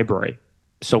in a library.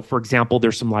 So, for example,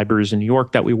 there's some libraries in New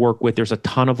York that we work with. There's a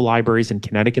ton of libraries in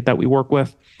Connecticut that we work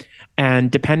with.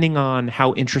 And depending on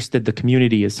how interested the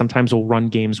community is, sometimes we'll run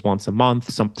games once a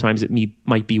month. Sometimes it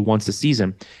might be once a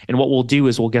season. And what we'll do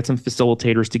is we'll get some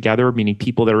facilitators together, meaning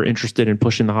people that are interested in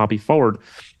pushing the hobby forward.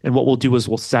 And what we'll do is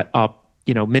we'll set up,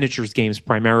 miniatures games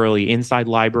primarily inside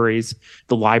libraries.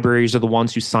 The libraries are the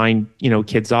ones who sign,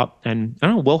 kids up. And I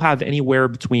don't know, we'll have anywhere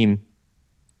between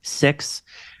 6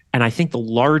 and I think the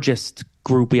largest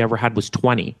group we ever had was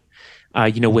 20,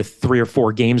 with 3 or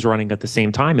 4 games running at the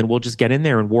same time. And we'll just get in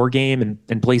there and war game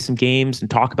and play some games and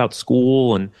talk about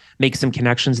school and make some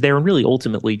connections there and really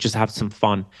ultimately just have some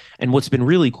fun. And what's been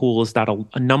really cool is that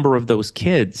a number of those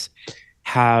kids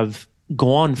have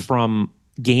gone from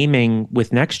gaming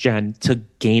with Next Gen to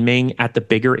gaming at the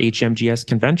bigger HMGS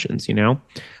conventions,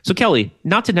 So Kelly,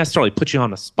 not to necessarily put you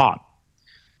on the spot,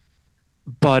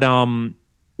 but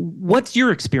what's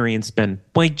your experience been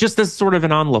like, just as sort of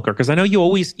an onlooker? Because I know you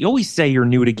always say you're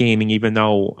new to gaming, even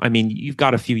though you've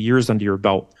got a few years under your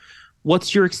belt.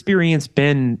 What's your experience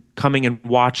been coming and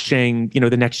watching,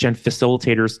 the Next Gen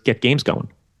facilitators get games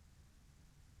going?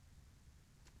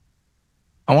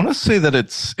 I want to say that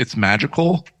it's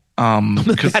magical.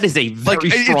 That is a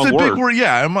very strong it's a word. Big word.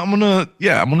 Yeah, I'm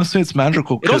gonna say it's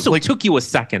magical. It also took you a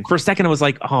second. For a second, I was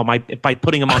like, oh, by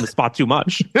putting him on the spot too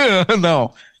much. Yeah,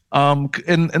 no.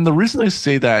 And the reason I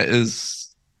say that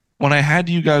is when I had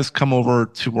you guys come over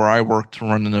to where I work to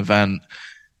run an event,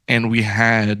 and we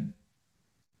had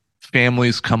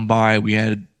families come by, we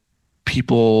had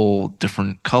people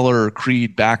different color,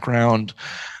 creed, background.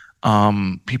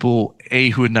 people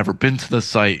who had never been to the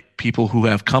site, people who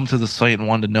have come to the site and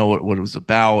wanted to know what it was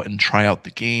about and try out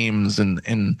the games and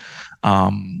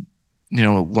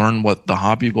learn what the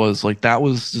hobby was. Like, that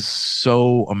was just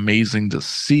so amazing to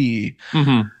see,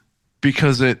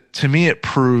 because to me it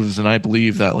proves, and I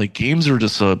believe that like games are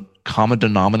just a common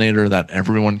denominator that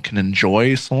everyone can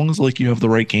enjoy, as long as like you have the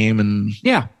right game, and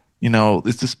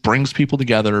it just brings people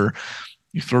together.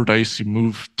 You throw dice, you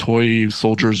move toy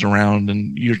soldiers around,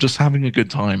 and you're just having a good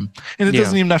time. And it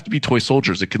doesn't even have to be toy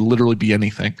soldiers. It could literally be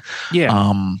anything.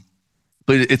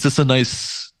 But it's just a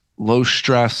nice low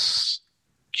stress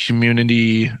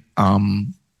community,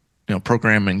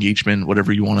 program engagement,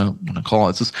 whatever you want to call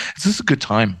it. It's just a good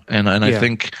time. And I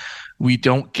think we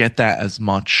don't get that as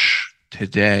much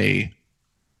today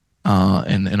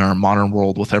in our modern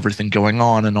world, with everything going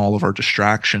on and all of our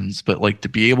distractions. But like, to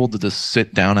be able to just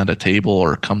sit down at a table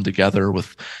or come together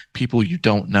with people you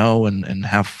don't know and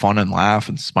have fun and laugh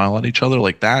and smile at each other,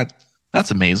 like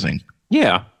that's amazing.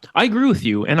 Yeah, I agree with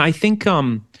you. And I think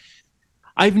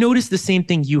I've noticed the same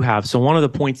thing you have. So one of the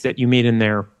points that you made in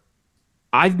there,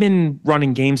 I've been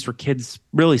running games for kids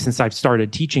really since I've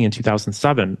started teaching in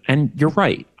 2007. And you're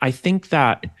right. I think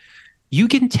that you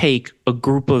can take a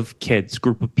group of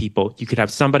people. You could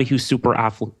have somebody who's super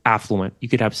affluent. You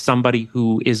could have somebody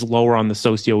who is lower on the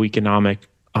socioeconomic,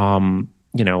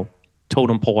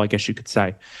 totem pole, I guess you could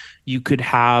say. You could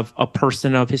have a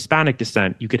person of Hispanic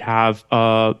descent. You could have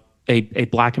a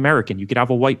Black American. You could have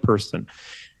a white person.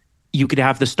 You could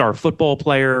have the star football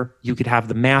player. You could have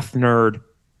the math nerd.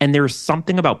 And there's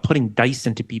something about putting dice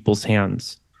into people's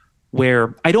hands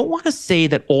where I don't want to say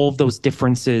that all of those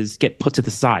differences get put to the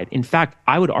side. In fact,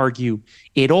 I would argue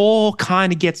it all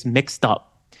kind of gets mixed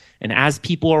up. And as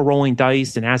people are rolling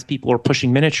dice and as people are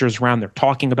pushing miniatures around, they're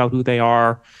talking about who they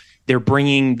are. They're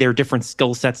bringing their different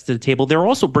skill sets to the table. They're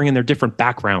also bringing their different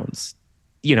backgrounds,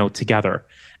 together.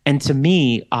 And to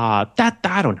me, that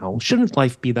I don't know, shouldn't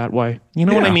life be that way? You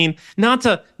know what I mean? Not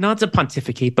to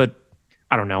pontificate, but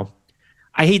I don't know.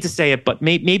 I hate to say it, but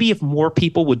maybe if more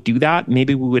people would do that,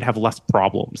 maybe we would have less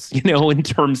problems, in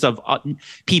terms of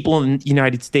people in the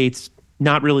United States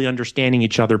not really understanding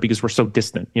each other because we're so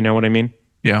distant. You know what I mean?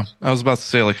 Yeah. I was about to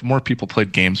say, like, if more people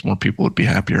played games, more people would be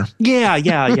happier.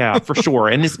 Yeah, for sure.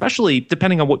 And especially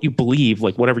depending on what you believe,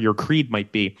 like whatever your creed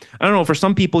might be. I don't know, for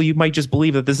some people, you might just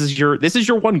believe that this is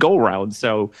your one go round.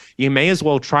 So you may as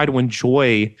well try to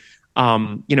enjoy,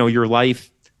 your life.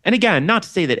 And again, not to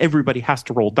say that everybody has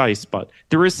to roll dice, but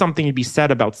there is something to be said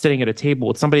about sitting at a table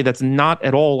with somebody that's not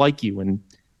at all like you and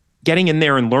getting in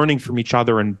there and learning from each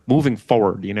other and moving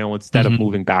forward, instead of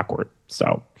moving backward.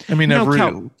 So, I mean, go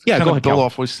ahead, build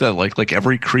off what you said. Like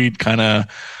every creed kind of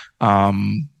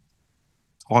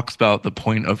talks about the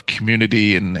point of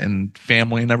community and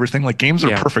family and everything. Like, games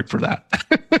are perfect for that.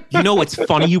 It's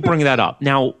funny you bring that up.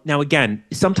 Now again,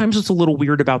 sometimes what's a little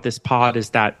weird about this pod is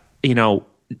that,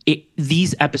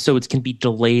 these episodes can be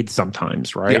delayed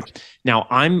sometimes, right? Yeah. Now,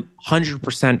 I'm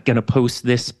 100% going to post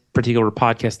this particular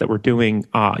podcast that we're doing,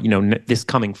 this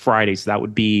coming Friday. So that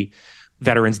would be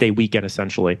Veterans Day weekend,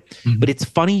 essentially. Mm-hmm. But it's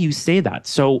funny you say that.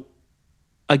 So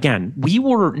again,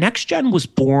 Next Gen was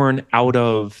born out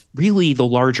of really the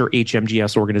larger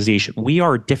HMGS organization. We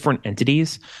are different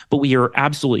entities, but we are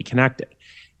absolutely connected.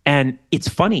 And it's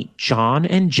funny, John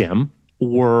and Jim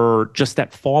were just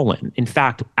at Fallen. In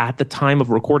fact, at the time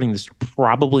of recording this,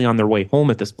 probably on their way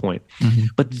home at this point. Mm-hmm.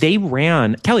 But they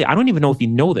ran, Kelly, I don't even know if you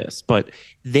know this, but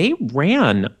they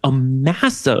ran a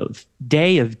massive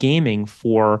day of gaming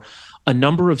for a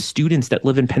number of students that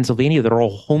live in Pennsylvania that are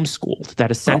all homeschooled,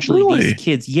 that essentially these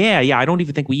kids, I don't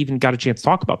even think we even got a chance to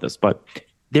talk about this, but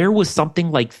there was something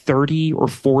like 30 or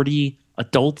 40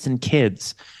 adults and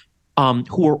kids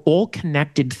who are all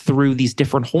connected through these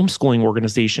different homeschooling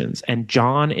organizations. And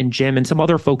John and Jim and some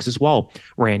other folks as well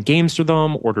ran games for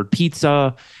them, ordered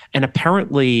pizza. And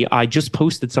apparently I just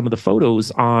posted some of the photos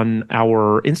on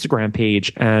our Instagram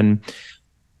page, and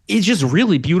it's just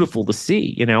really beautiful to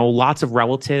see, lots of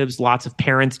relatives, lots of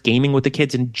parents gaming with the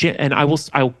kids. And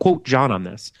I'll quote John on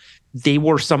this. They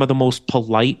were some of the most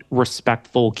polite,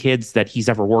 respectful kids that he's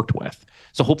ever worked with.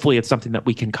 So hopefully it's something that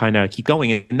we can kind of keep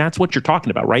going. And that's what you're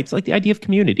talking about, right? It's like the idea of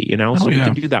community, so we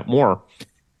can do that more.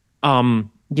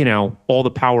 All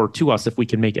the power to us if we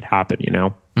can make it happen,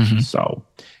 Mm-hmm. So,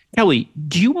 Kelly,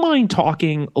 do you mind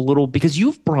talking a little, because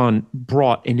you've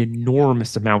brought an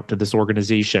enormous amount to this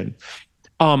organization.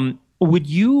 Would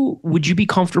you be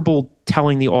comfortable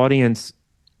telling the audience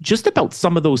just about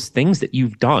some of those things that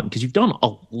you've done? Because you've done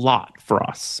a lot for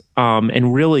us.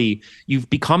 And really, you've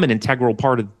become an integral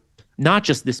part of not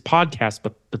just this podcast,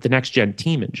 but the Next Gen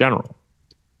team in general.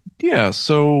 Yeah.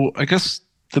 So I guess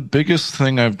the biggest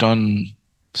thing I've done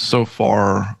so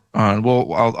far,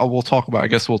 we'll talk about. I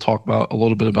guess we'll talk about a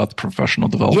little bit about the professional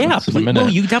developments in a minute. Well,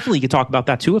 you definitely could talk about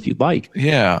that too if you'd like.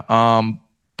 Yeah.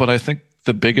 But I think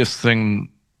the biggest thing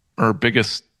or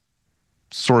biggest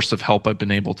source of help I've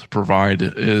been able to provide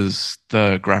is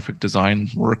the graphic design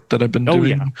work that I've been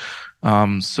doing.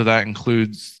 Yeah. So that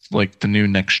includes like the new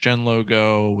next gen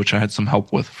logo, which I had some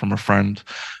help with from a friend.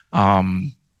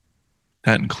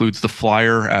 That includes the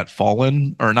flyer at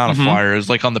Fallen, or not a flyer, it's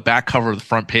like on the back cover of the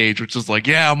front page, which is like,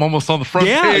 yeah, I'm almost on the front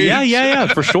page. Yeah,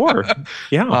 for sure.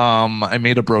 Yeah. I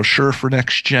made a brochure for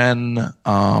next gen.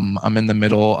 I'm in the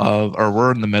middle of, or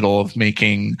we're in the middle of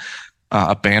making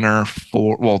a banner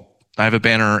for, well, I have a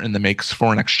banner in the makes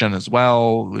for next gen as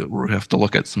well. We have to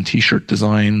look at some t-shirt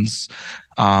designs.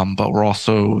 But we're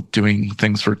also doing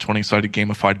things for 20-sided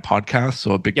gamified podcast.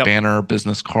 So a big banner,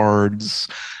 business cards.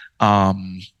 I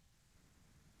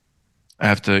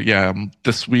have to,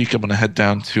 this week I'm going to head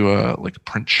down to a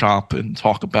print shop and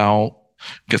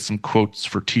get some quotes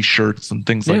for t-shirts and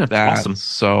things like that. Awesome.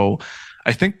 So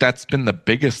I think that's been the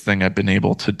biggest thing I've been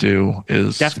able to do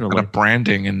is kind of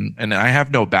branding, and I have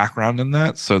no background in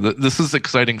that. So this is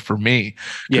exciting for me.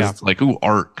 It's like,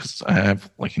 art, because I have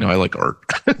I like art.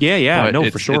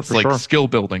 No, for sure. It's like skill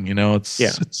building,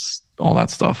 it's all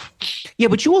that stuff. Yeah,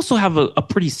 but you also have a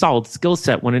pretty solid skill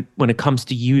set when it comes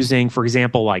to using, for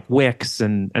example, like Wix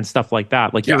and stuff like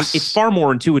that. Like it's far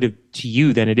more intuitive to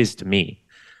you than it is to me.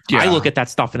 Yeah. I look at that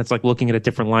stuff and it's like looking at a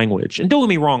different language. And don't get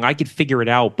me wrong, I could figure it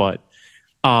out, but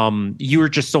you're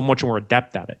just so much more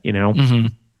adept at it, Mm-hmm.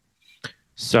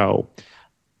 So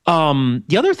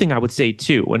the other thing I would say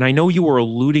too, and I know you were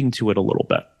alluding to it a little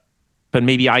bit, but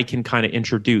maybe I can kind of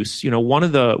introduce, one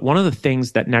of the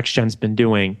things that NextGen's been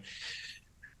doing,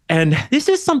 and this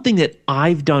is something that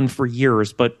I've done for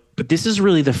years, but this is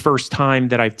really the first time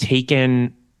that I've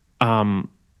taken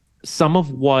some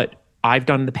of what I've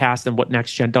done in the past and what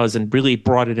NextGen does and really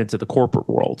brought it into the corporate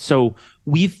world. So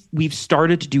we've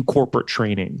started to do corporate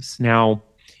trainings. Now,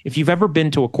 if you've ever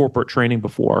been to a corporate training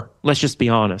before, let's just be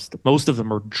honest, most of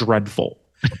them are dreadful.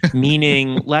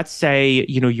 Meaning, let's say,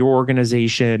 your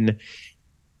organization,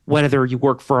 whether you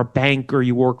work for a bank or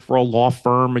you work for a law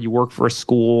firm or you work for a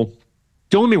school,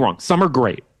 don't get me wrong, some are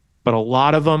great, but a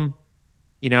lot of them,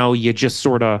 you just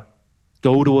sort of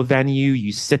go to a venue,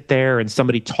 you sit there and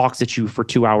somebody talks at you for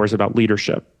 2 hours about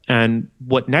leadership. And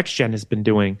what NextGen has been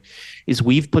doing is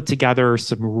we've put together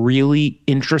some really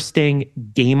interesting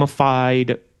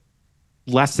gamified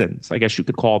lessons, I guess you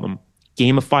could call them,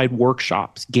 gamified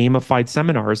workshops, gamified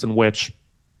seminars, in which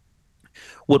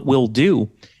what we'll do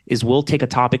is we'll take a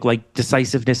topic like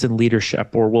decisiveness in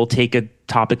leadership, or we'll take a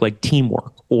topic like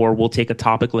teamwork, or we'll take a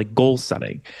topic like goal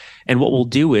setting. And what we'll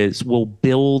do is we'll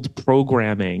build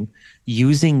programming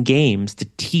using games to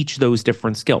teach those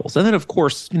different skills. And then, of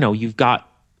course, you've got,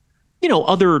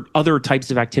 other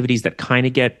types of activities that kind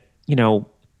of get,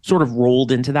 sort of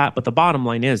rolled into that. But the bottom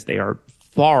line is they are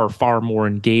far, far more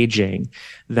engaging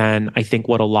than I think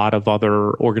what a lot of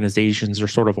other organizations are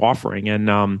sort of offering.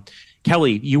 And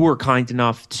Kelly, you were kind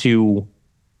enough to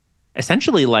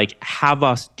essentially have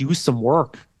us do some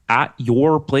work at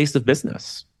your place of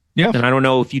business. Yeah. And I don't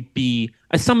know if you'd be,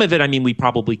 some of it, we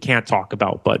probably can't talk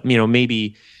about, but,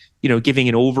 maybe, giving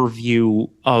an overview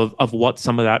of what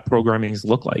some of that programming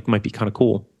look like might be kind of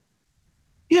cool.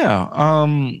 Yeah.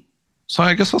 So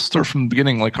I guess I'll start from the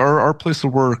beginning. Like our place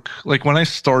of work, like when I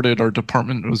started, our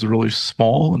department was really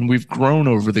small, and we've grown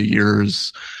over the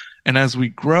years. And as we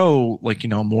grow,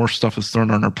 more stuff is thrown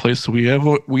on our plate. So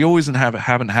we always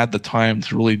haven't had the time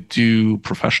to really do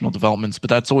professional developments, but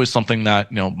that's always something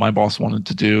that, my boss wanted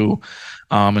to do.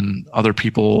 And other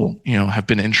people, have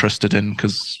been interested in,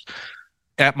 because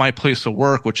at my place of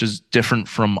work, which is different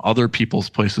from other people's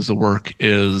places of work,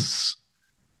 is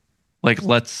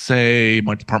let's say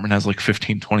my department has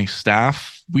 15, 20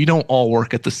 staff. We don't all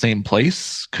work at the same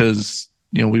place, because,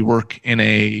 we work in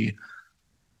a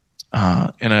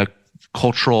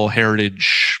cultural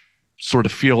heritage sort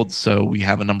of field. So we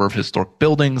have a number of historic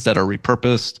buildings that are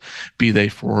repurposed, be they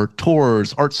for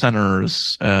tours, art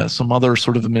centers, some other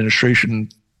sort of administration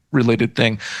related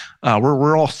thing.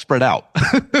 We're all spread out.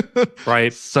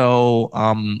 Right. So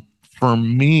for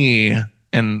me,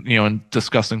 and in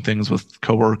discussing things with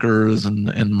coworkers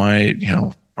and my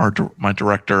my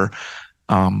director,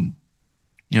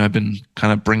 I've been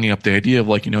kind of bringing up the idea of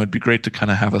it'd be great to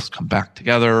kind of have us come back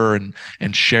together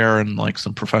and share in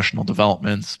some professional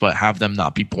developments, but have them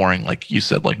not be boring. Like you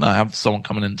said, not have someone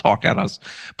come in and talk at us,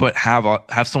 but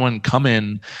have someone come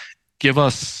in, give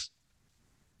us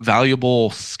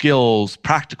valuable skills,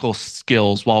 practical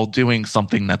skills, while doing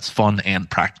something that's fun and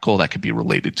practical that could be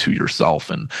related to yourself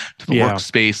and to the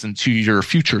workspace and to your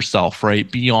future self,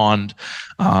 right? Beyond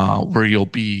where you'll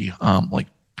be, like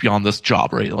beyond this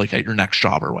job, right? Like at your next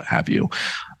job or what have you.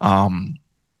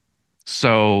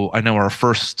 So I know our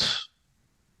first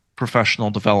professional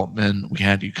development, we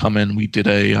had you come in, we did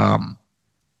a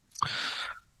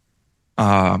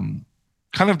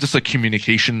kind of just a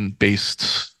communication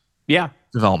based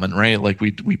development, right? Like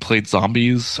we played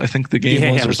Zombies, I think the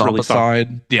game was, or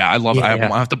Zombicide. Really I love it. I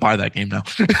have to buy that game now.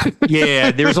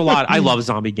 There's a lot. I love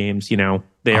zombie games, you know.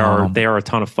 They are a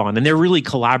ton of fun, and they're really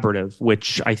collaborative,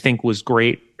 which I think was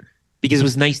great because it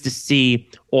was nice to see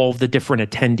all of the different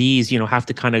attendees, you know, have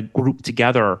to kind of group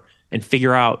together and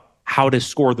figure out how to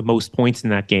score the most points in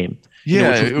that game.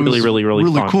 Yeah, it was really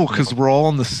fun. Cool because we're all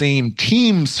on the same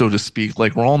team, so to speak.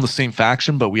 Like we're all in the same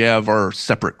faction, but we have our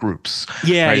separate groups.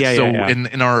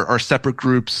 In our separate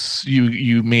groups,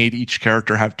 you made each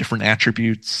character have different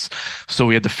attributes. So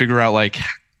we had to figure out like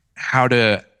how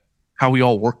we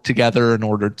all work together in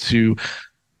order to,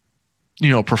 you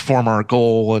know, perform our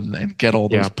goal and get all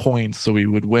those points so we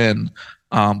would win.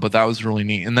 But that was really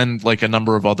neat. And then like a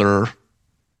number of other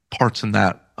parts in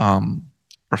that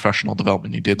professional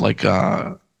development you did, like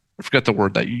I forget the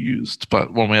word that you used,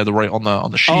 but when we had to write on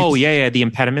the sheets. The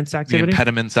impediments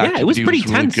activity. It was pretty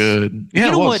really tense. Good. Yeah,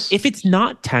 you know what? If it's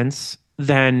not tense,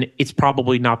 then it's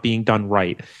probably not being done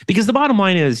right. Because the bottom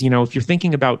line is, you know, if you're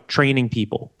thinking about training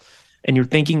people and you're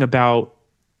thinking about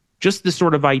just the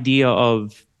sort of idea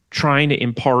of trying to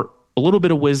impart a little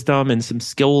bit of wisdom and some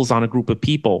skills on a group of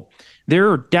people, there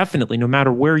are definitely, no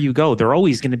matter where you go, there are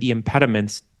always going to be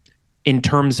impediments in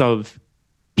terms of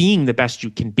being the best you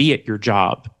can be at your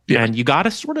job. And you got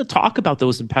to sort of talk about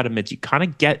those impediments. You kind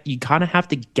of have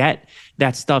to get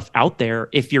that stuff out there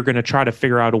if you're going to try to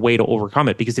figure out a way to overcome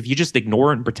it. Because if you just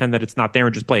ignore it and pretend that it's not there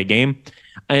and just play a game,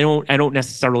 I don't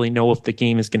necessarily know if the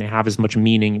game is going to have as much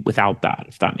meaning without that,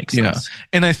 if that makes sense.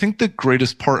 And I think the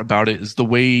greatest part about it is the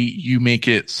way you make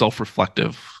it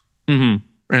self-reflective. Mm-hmm.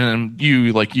 And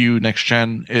you next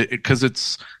gen, because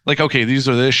it's like, okay, these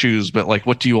are the issues, but like,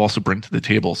 what do you also bring to the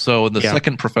table? So in the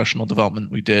second professional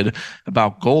development we did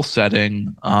about goal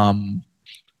setting,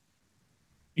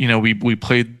 you know, we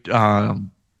played the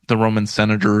Roman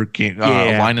senator game,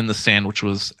 line in the sand, which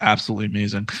was absolutely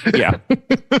amazing.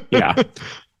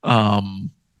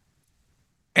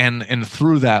 And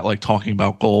through that, like talking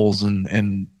about goals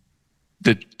and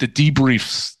the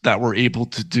debriefs that we're able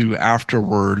to do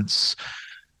afterwards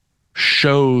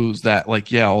shows that,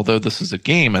 like, although this is a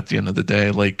game at the end of the day,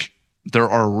 like there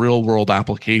are real world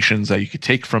applications that you could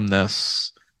take from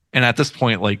this. And at this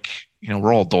point, like, you know,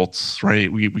 we're all adults,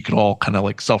 right? We could all kind of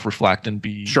like self-reflect and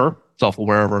be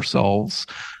self-aware of ourselves.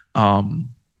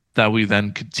 That we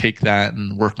then could take that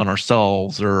and work on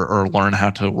ourselves or learn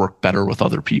how to work better with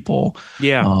other people.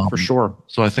 For sure.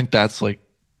 So I think that's like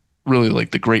really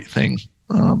like the great thing.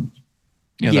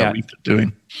 That we've been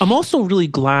doing. I'm also really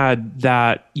glad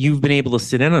that you've been able to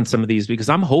sit in on some of these because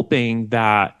I'm hoping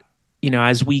that, you know,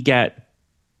 as we get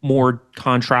more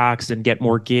contracts and get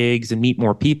more gigs and meet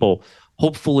more people,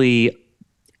 hopefully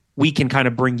we can kind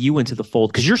of bring you into the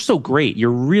fold because you're so great.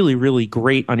 You're really, really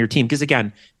great on your team. Because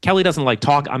again, Kelly doesn't like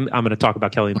talk. I'm going to talk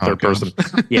about Kelly in the third person.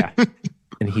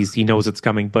 And he knows it's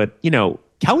coming. But, you know,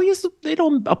 Kelly is, you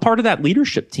know, a part of that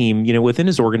leadership team, you know, within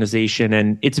his organization.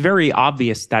 And it's very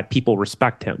obvious that people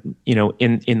respect him, you know,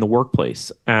 in the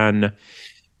workplace. And,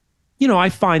 you know, I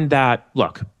find that,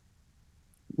 look,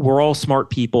 we're all smart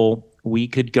people. We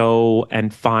could go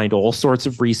and find all sorts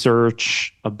of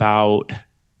research about,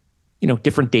 you know,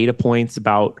 different data points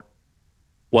about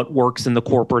what works in the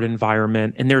corporate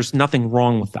environment. And there's nothing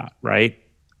wrong with that, right?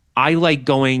 I like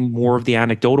going more of the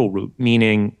anecdotal route,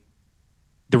 meaning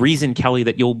the reason, Kelly,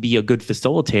 that you'll be a good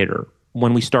facilitator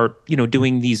when we start, you know,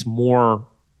 doing these more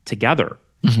together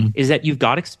is that you've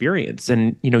got experience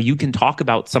and, you know, you can talk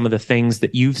about some of the things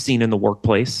that you've seen in the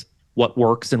workplace, what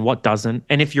works and what doesn't.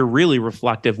 And if you're really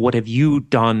reflective, what have you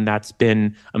done that's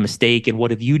been a mistake and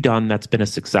what have you done that's been a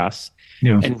success?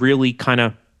 And really kind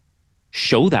of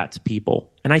show that to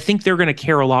people. And I think they're going to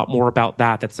care a lot more about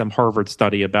that. That's some Harvard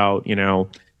study about, you know,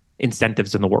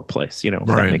 incentives in the workplace, you know, if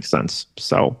that makes sense.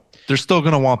 So they're still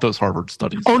going to want those Harvard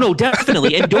studies. Oh no,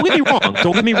 definitely. And don't get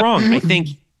me wrong. I think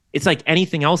it's like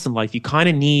anything else in life. You kind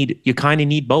of need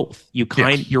both.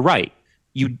 You're right.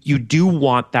 You do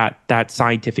want that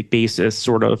scientific basis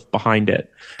sort of behind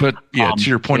it. But to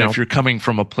your point, if you're coming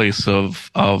from a place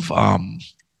of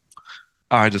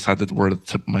I just had the word at the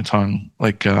tip of my tongue,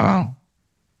 like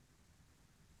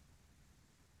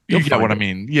You get what I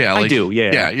mean? Yeah, like, I do.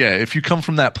 Yeah. If you come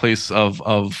from that place of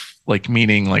like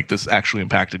meaning like this actually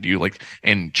impacted you, like,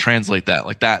 and translate that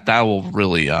like that will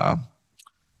really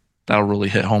that'll really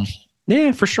hit home.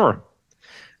 Yeah, for sure.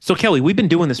 So Kelly, we've been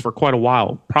doing this for quite a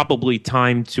while. Probably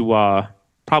time to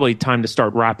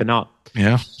start wrapping up.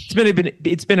 Yeah.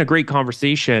 It's been a great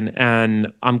conversation,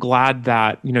 and I'm glad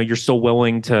that you're so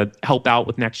willing to help out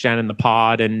with Next Gen and the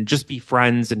pod and just be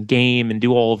friends and game and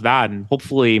do all of that. And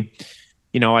hopefully,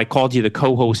 I called you the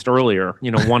co-host earlier,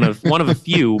 one of a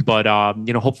few, but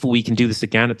hopefully we can do this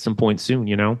again at some point soon.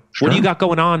 Sure. What do you got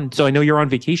going on? So I know you're on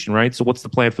vacation, right? So what's the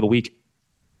plan for the week?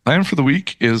 Plan for the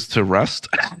week is to rest.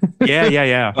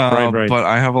 Yeah. Right. But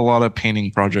I have a lot of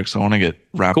painting projects I want to get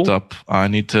wrapped up. I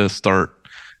need to start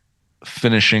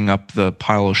finishing up the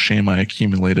pile of shame I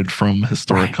accumulated from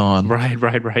Historicon.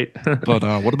 Right.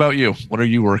 But what about you? What are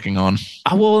you working on?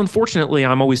 Well, unfortunately,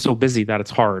 I'm always so busy that it's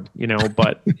hard,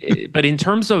 but but in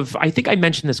terms of, I think I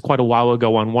mentioned this quite a while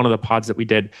ago on one of the pods that we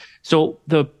did. So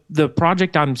the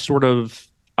project I'm sort of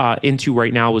into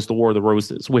right now is the War of the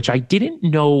Roses, which I didn't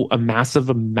know a massive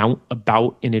amount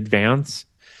about in advance.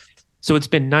 So it's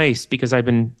been nice because I've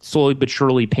been slowly but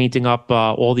surely painting up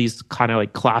all these kind of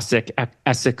like classic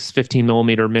Essex 15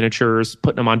 millimeter miniatures,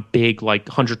 putting them on big like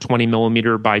 120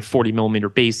 millimeter by 40 millimeter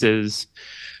bases.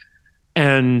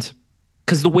 And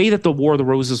because the way that the War of the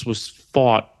Roses was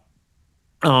fought,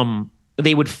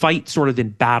 they would fight sort of in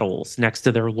battles next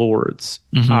to their lords,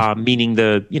 meaning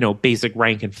the basic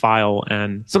rank and file.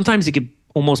 And sometimes it could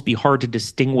almost be hard to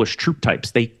distinguish troop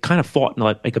types. They kind of fought in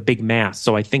like a big mass.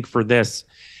 So I think for this,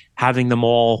 having them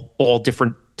all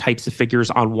different types of figures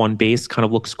on one base kind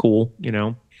of looks cool,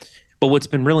 But what's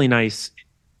been really nice,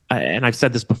 and I've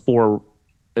said this before,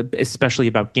 especially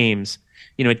about games,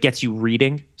 it gets you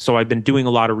reading. So I've been doing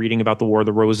a lot of reading about the War of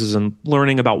the Roses and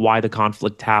learning about why the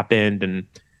conflict happened, and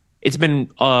it's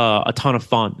been a ton of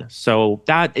fun. So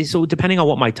depending on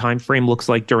what my time frame looks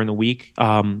like during the week,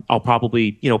 I'll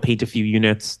probably paint a few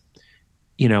units,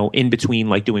 in between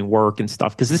like doing work and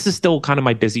stuff, because this is still kind of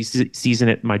my busy season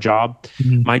at my job.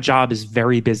 My job is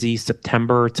very busy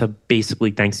September to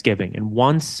basically Thanksgiving, and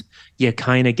once you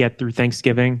kind of get through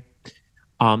Thanksgiving,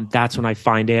 that's when I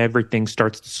find everything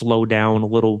starts to slow down a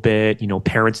little bit.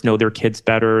 Parents know their kids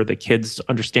better, the kids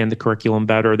understand the curriculum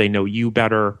better, they know you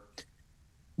better.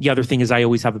 The other thing is I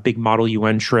always have a big Model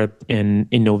UN trip in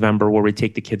November where we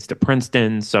take the kids to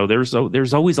Princeton. So there's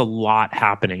always a lot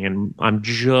happening, and I'm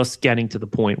just getting to the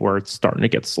point where it's starting to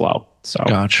get slow. So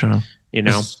gotcha. I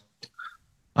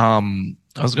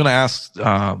was going to ask.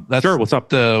 That's sure. What's up?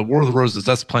 The War of the Roses.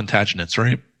 That's Plantagenets,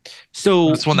 right? So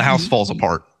that's when the house falls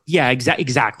apart. Yeah.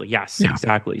 Exactly. Yes. Yeah.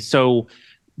 Exactly. So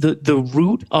the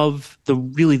root of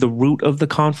the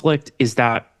conflict is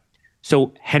that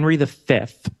Henry V.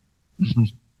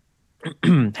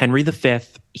 Henry V,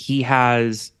 he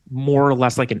has more or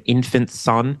less like an infant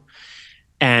son,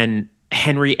 and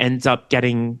Henry ends up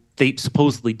getting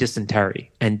supposedly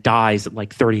dysentery and dies at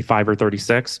like 35 or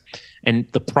 36. And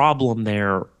the problem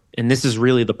there, and this is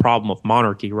really the problem of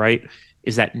monarchy, right,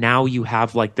 is that now you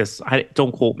have like this,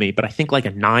 don't quote me, but I think like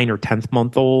a 9 or 10th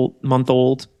month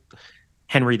old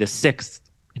Henry VI,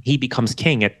 he becomes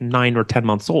king at 9 or 10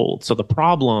 months old. So the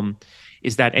problem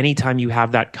is that anytime you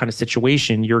have that kind of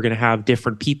situation, you're going to have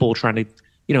different people trying to,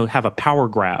 have a power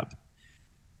grab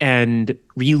and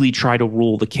really try to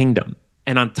rule the kingdom.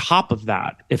 And on top of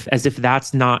that, as if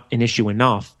that's not an issue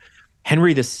enough,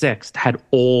 Henry VI had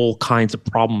all kinds of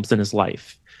problems in his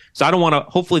life. So I don't want to,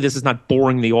 hopefully this is not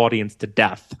boring the audience to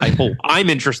death. I hope I'm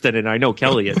interested in it. I know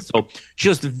Kelly is. So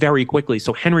just very quickly.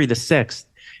 So Henry VI,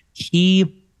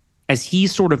 as he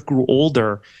sort of grew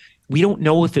older, we don't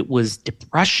know if it was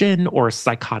depression or a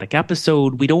psychotic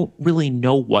episode. We don't really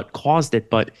know what caused it,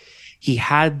 but he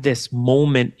had this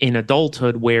moment in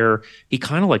adulthood where he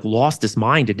kind of like lost his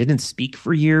mind and didn't speak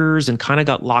for years and kind of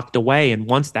got locked away. And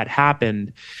once that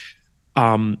happened,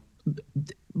 long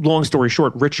story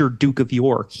short, Richard, Duke of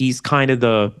York, he's kind of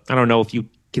I don't know if you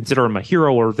consider him a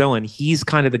hero or a villain. He's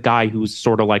kind of the guy who's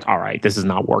sort of like, all right, this is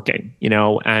not working,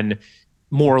 and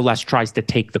more or less tries to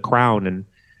take the crown. And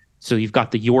so you've got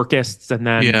the Yorkists, and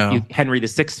then Henry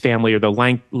VI family, or the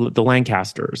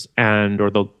Lancasters,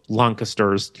 or the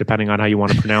Lancasters, depending on how you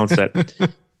want to pronounce it.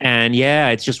 And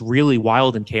it's just really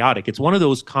wild and chaotic. It's one of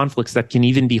those conflicts that can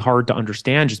even be hard to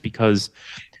understand, just because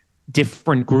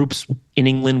different groups in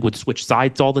England would switch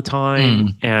sides all the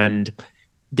time, and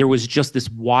there was just this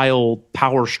wild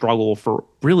power struggle for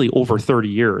really over 30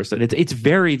 years, and it's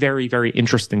very, very, very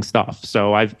interesting stuff.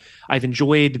 So I've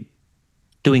enjoyed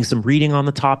doing some reading on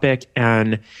the topic.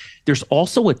 And there's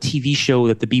also a TV show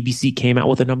that the BBC came out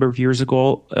with a number of years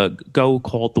ago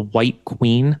called The White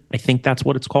Queen. I think that's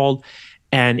what it's called.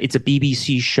 And it's a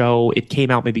BBC show. It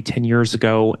came out maybe 10 years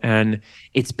ago. And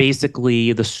it's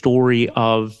basically the story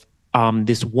of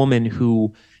this woman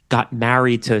who got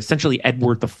married to essentially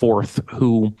Edward IV,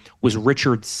 who was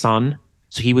Richard's son.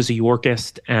 So he was a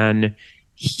Yorkist, and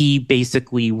he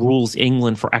basically rules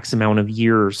England for X amount of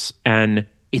years. And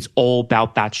it's all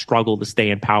about that struggle to stay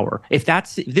in power. If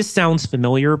this sounds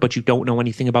familiar, but you don't know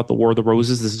anything about the War of the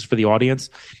Roses, this is for the audience.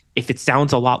 If it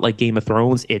sounds a lot like Game of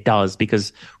Thrones, it does,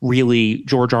 because really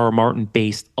George R.R. Martin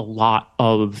based a lot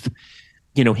of,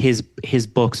 his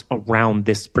books around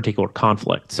this particular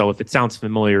conflict. So if it sounds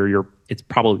familiar, it's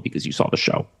probably because you saw the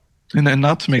show. And then,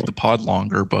 not to make the pod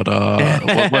longer, but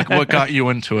what got you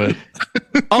into it?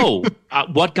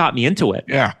 What got me into it?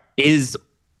 Yeah, is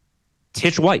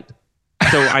Titch White.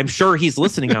 So I'm sure he's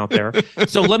listening out there.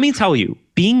 So let me tell you,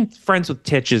 being friends with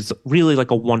Titch is really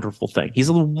like a wonderful thing. He's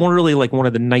really like one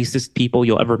of the nicest people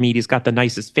you'll ever meet. He's got the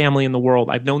nicest family in the world.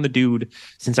 I've known the dude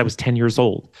since I was 10 years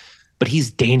old, but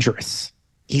he's dangerous.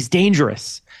 He's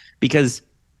dangerous because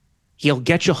he'll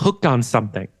get you hooked on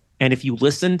something. And if you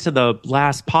listen to the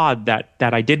last pod that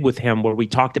I did with him, where we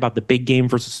talked about the big game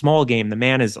versus small game, the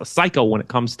man is a psycho when it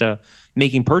comes to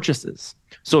making purchases.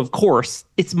 So of course,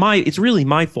 it's really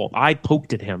my fault. I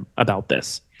poked at him about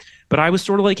this, but I was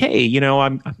sort of like, hey,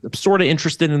 I'm sort of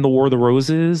interested in the War of the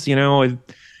Roses. Do you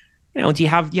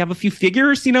have a few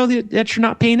figures, that you're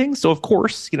not painting? So of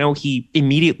course, he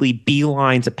immediately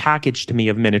beelines a package to me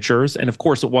of miniatures, and of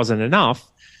course, it wasn't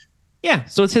enough. Yeah,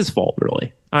 so it's his fault,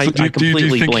 really. I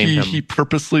completely blame him. He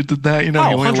purposely did that? He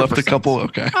only left a couple.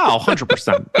 Okay.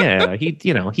 100%. Yeah,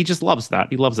 he just loves that.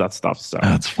 He loves that stuff. So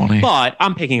that's funny. But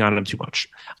I'm picking on him too much.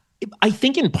 I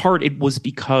think in part it was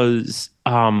because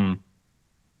I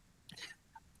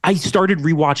started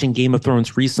rewatching Game of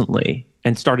Thrones recently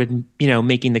and started,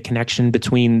 making the connection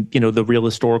between, the real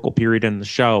historical period and the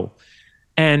show.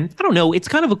 And I don't know, it's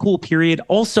kind of a cool period.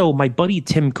 Also, my buddy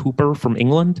Tim Cooper from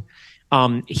England,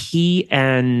 he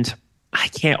and I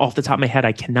can't, off the top of my head,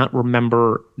 I cannot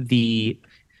remember I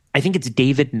think it's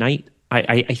David Knight.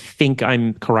 I think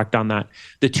I'm correct on that.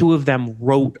 The two of them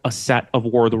wrote a set of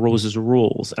War of the Roses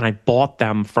rules, and I bought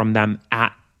them from them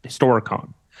at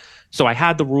Historicon. So I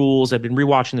had the rules. I've been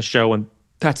rewatching the show, and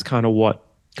that's kind of what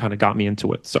kind of got me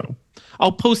into it. So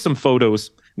I'll post some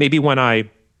photos. Maybe when I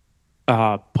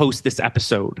post this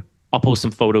episode, I'll post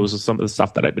some photos of some of the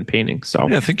stuff that I've been painting. So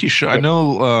yeah, I think you should. I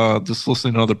know just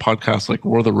listening to other podcasts like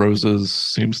War of the Roses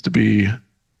seems to be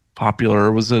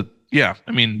popular. Was it? Yeah,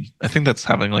 I mean, I think that's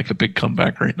having like a big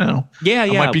comeback right now. Yeah.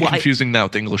 I might be confusing now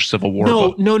with the English Civil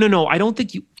War. No. I don't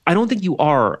think you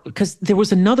are, because there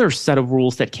was another set of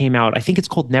rules that came out. I think it's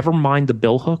called Never Mind the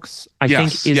Billhooks.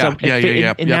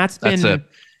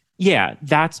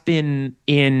 That's been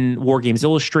in War Games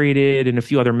Illustrated and a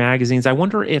few other magazines. I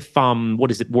wonder if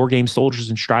War Games Soldiers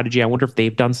and Strategy. I wonder if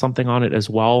they've done something on it as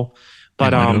well.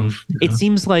 But it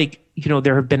seems like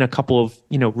there have been a couple of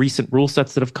recent rule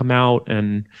sets that have come out,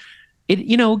 and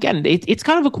it's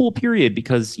kind of a cool period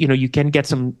because you can get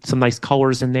some nice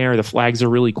colors in there. The flags are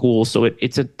really cool, so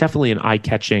it's definitely an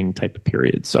eye-catching type of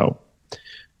period. So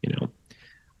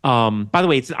by the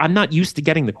way, I'm not used to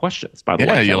getting the questions. By the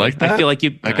way, you like that? I feel like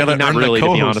you. I gotta not really,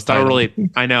 to be honest. I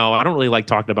know. I don't really like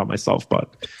talking about myself,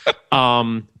 but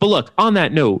look. On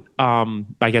that note,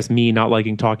 I guess me not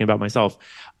liking talking about myself.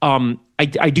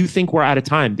 I do think we're out of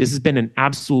time. This has been an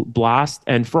absolute blast,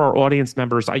 and for our audience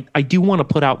members, I do want to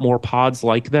put out more pods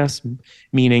like this,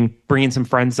 meaning bringing some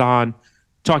friends on,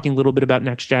 talking a little bit about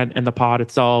Next Gen and the pod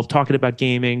itself, talking about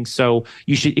gaming. So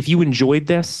you should, if you enjoyed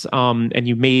this, and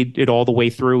you made it all the way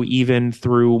through, even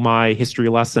through my history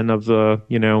lesson of the,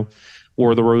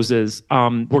 War of the Roses,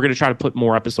 we're going to try to put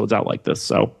more episodes out like this.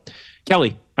 So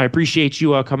Kelly, I appreciate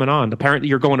you coming on. Apparently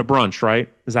you're going to brunch, right?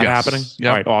 Is that happening? Yep.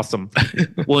 All right, awesome.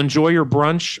 Well, enjoy your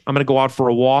brunch. I'm going to go out for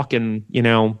a walk and,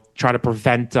 try to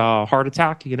prevent a heart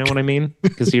attack. You know what I mean?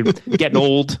 Because you're getting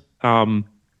old. Got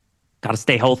to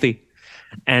stay healthy.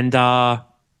 And for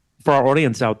our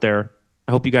audience out there,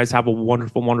 I hope you guys have a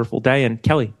wonderful, wonderful day. And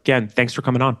Kelly, again, thanks for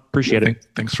coming on. Appreciate it.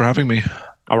 Thanks for having me.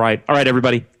 All right,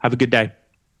 everybody. Have a good day.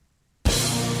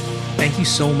 Thank you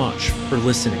so much for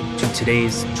listening to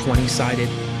today's 20-sided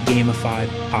gamified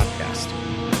podcast.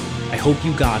 I hope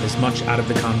you got as much out of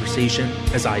the conversation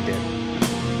as I did.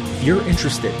 If you're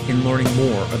interested in learning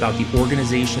more about the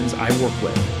organizations I work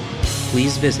with,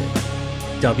 please visit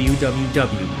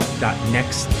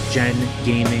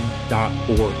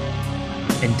www.nextgengaming.org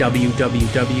and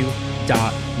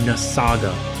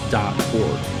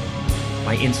www.nasaga.org.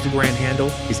 My Instagram handle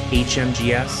is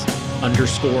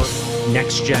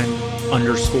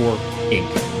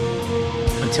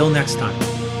HMGS_nextgen_Inc. Until next time,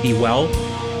 be well,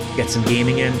 get some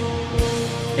gaming in,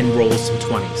 and roll some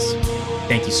 20s.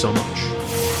 Thank you so much.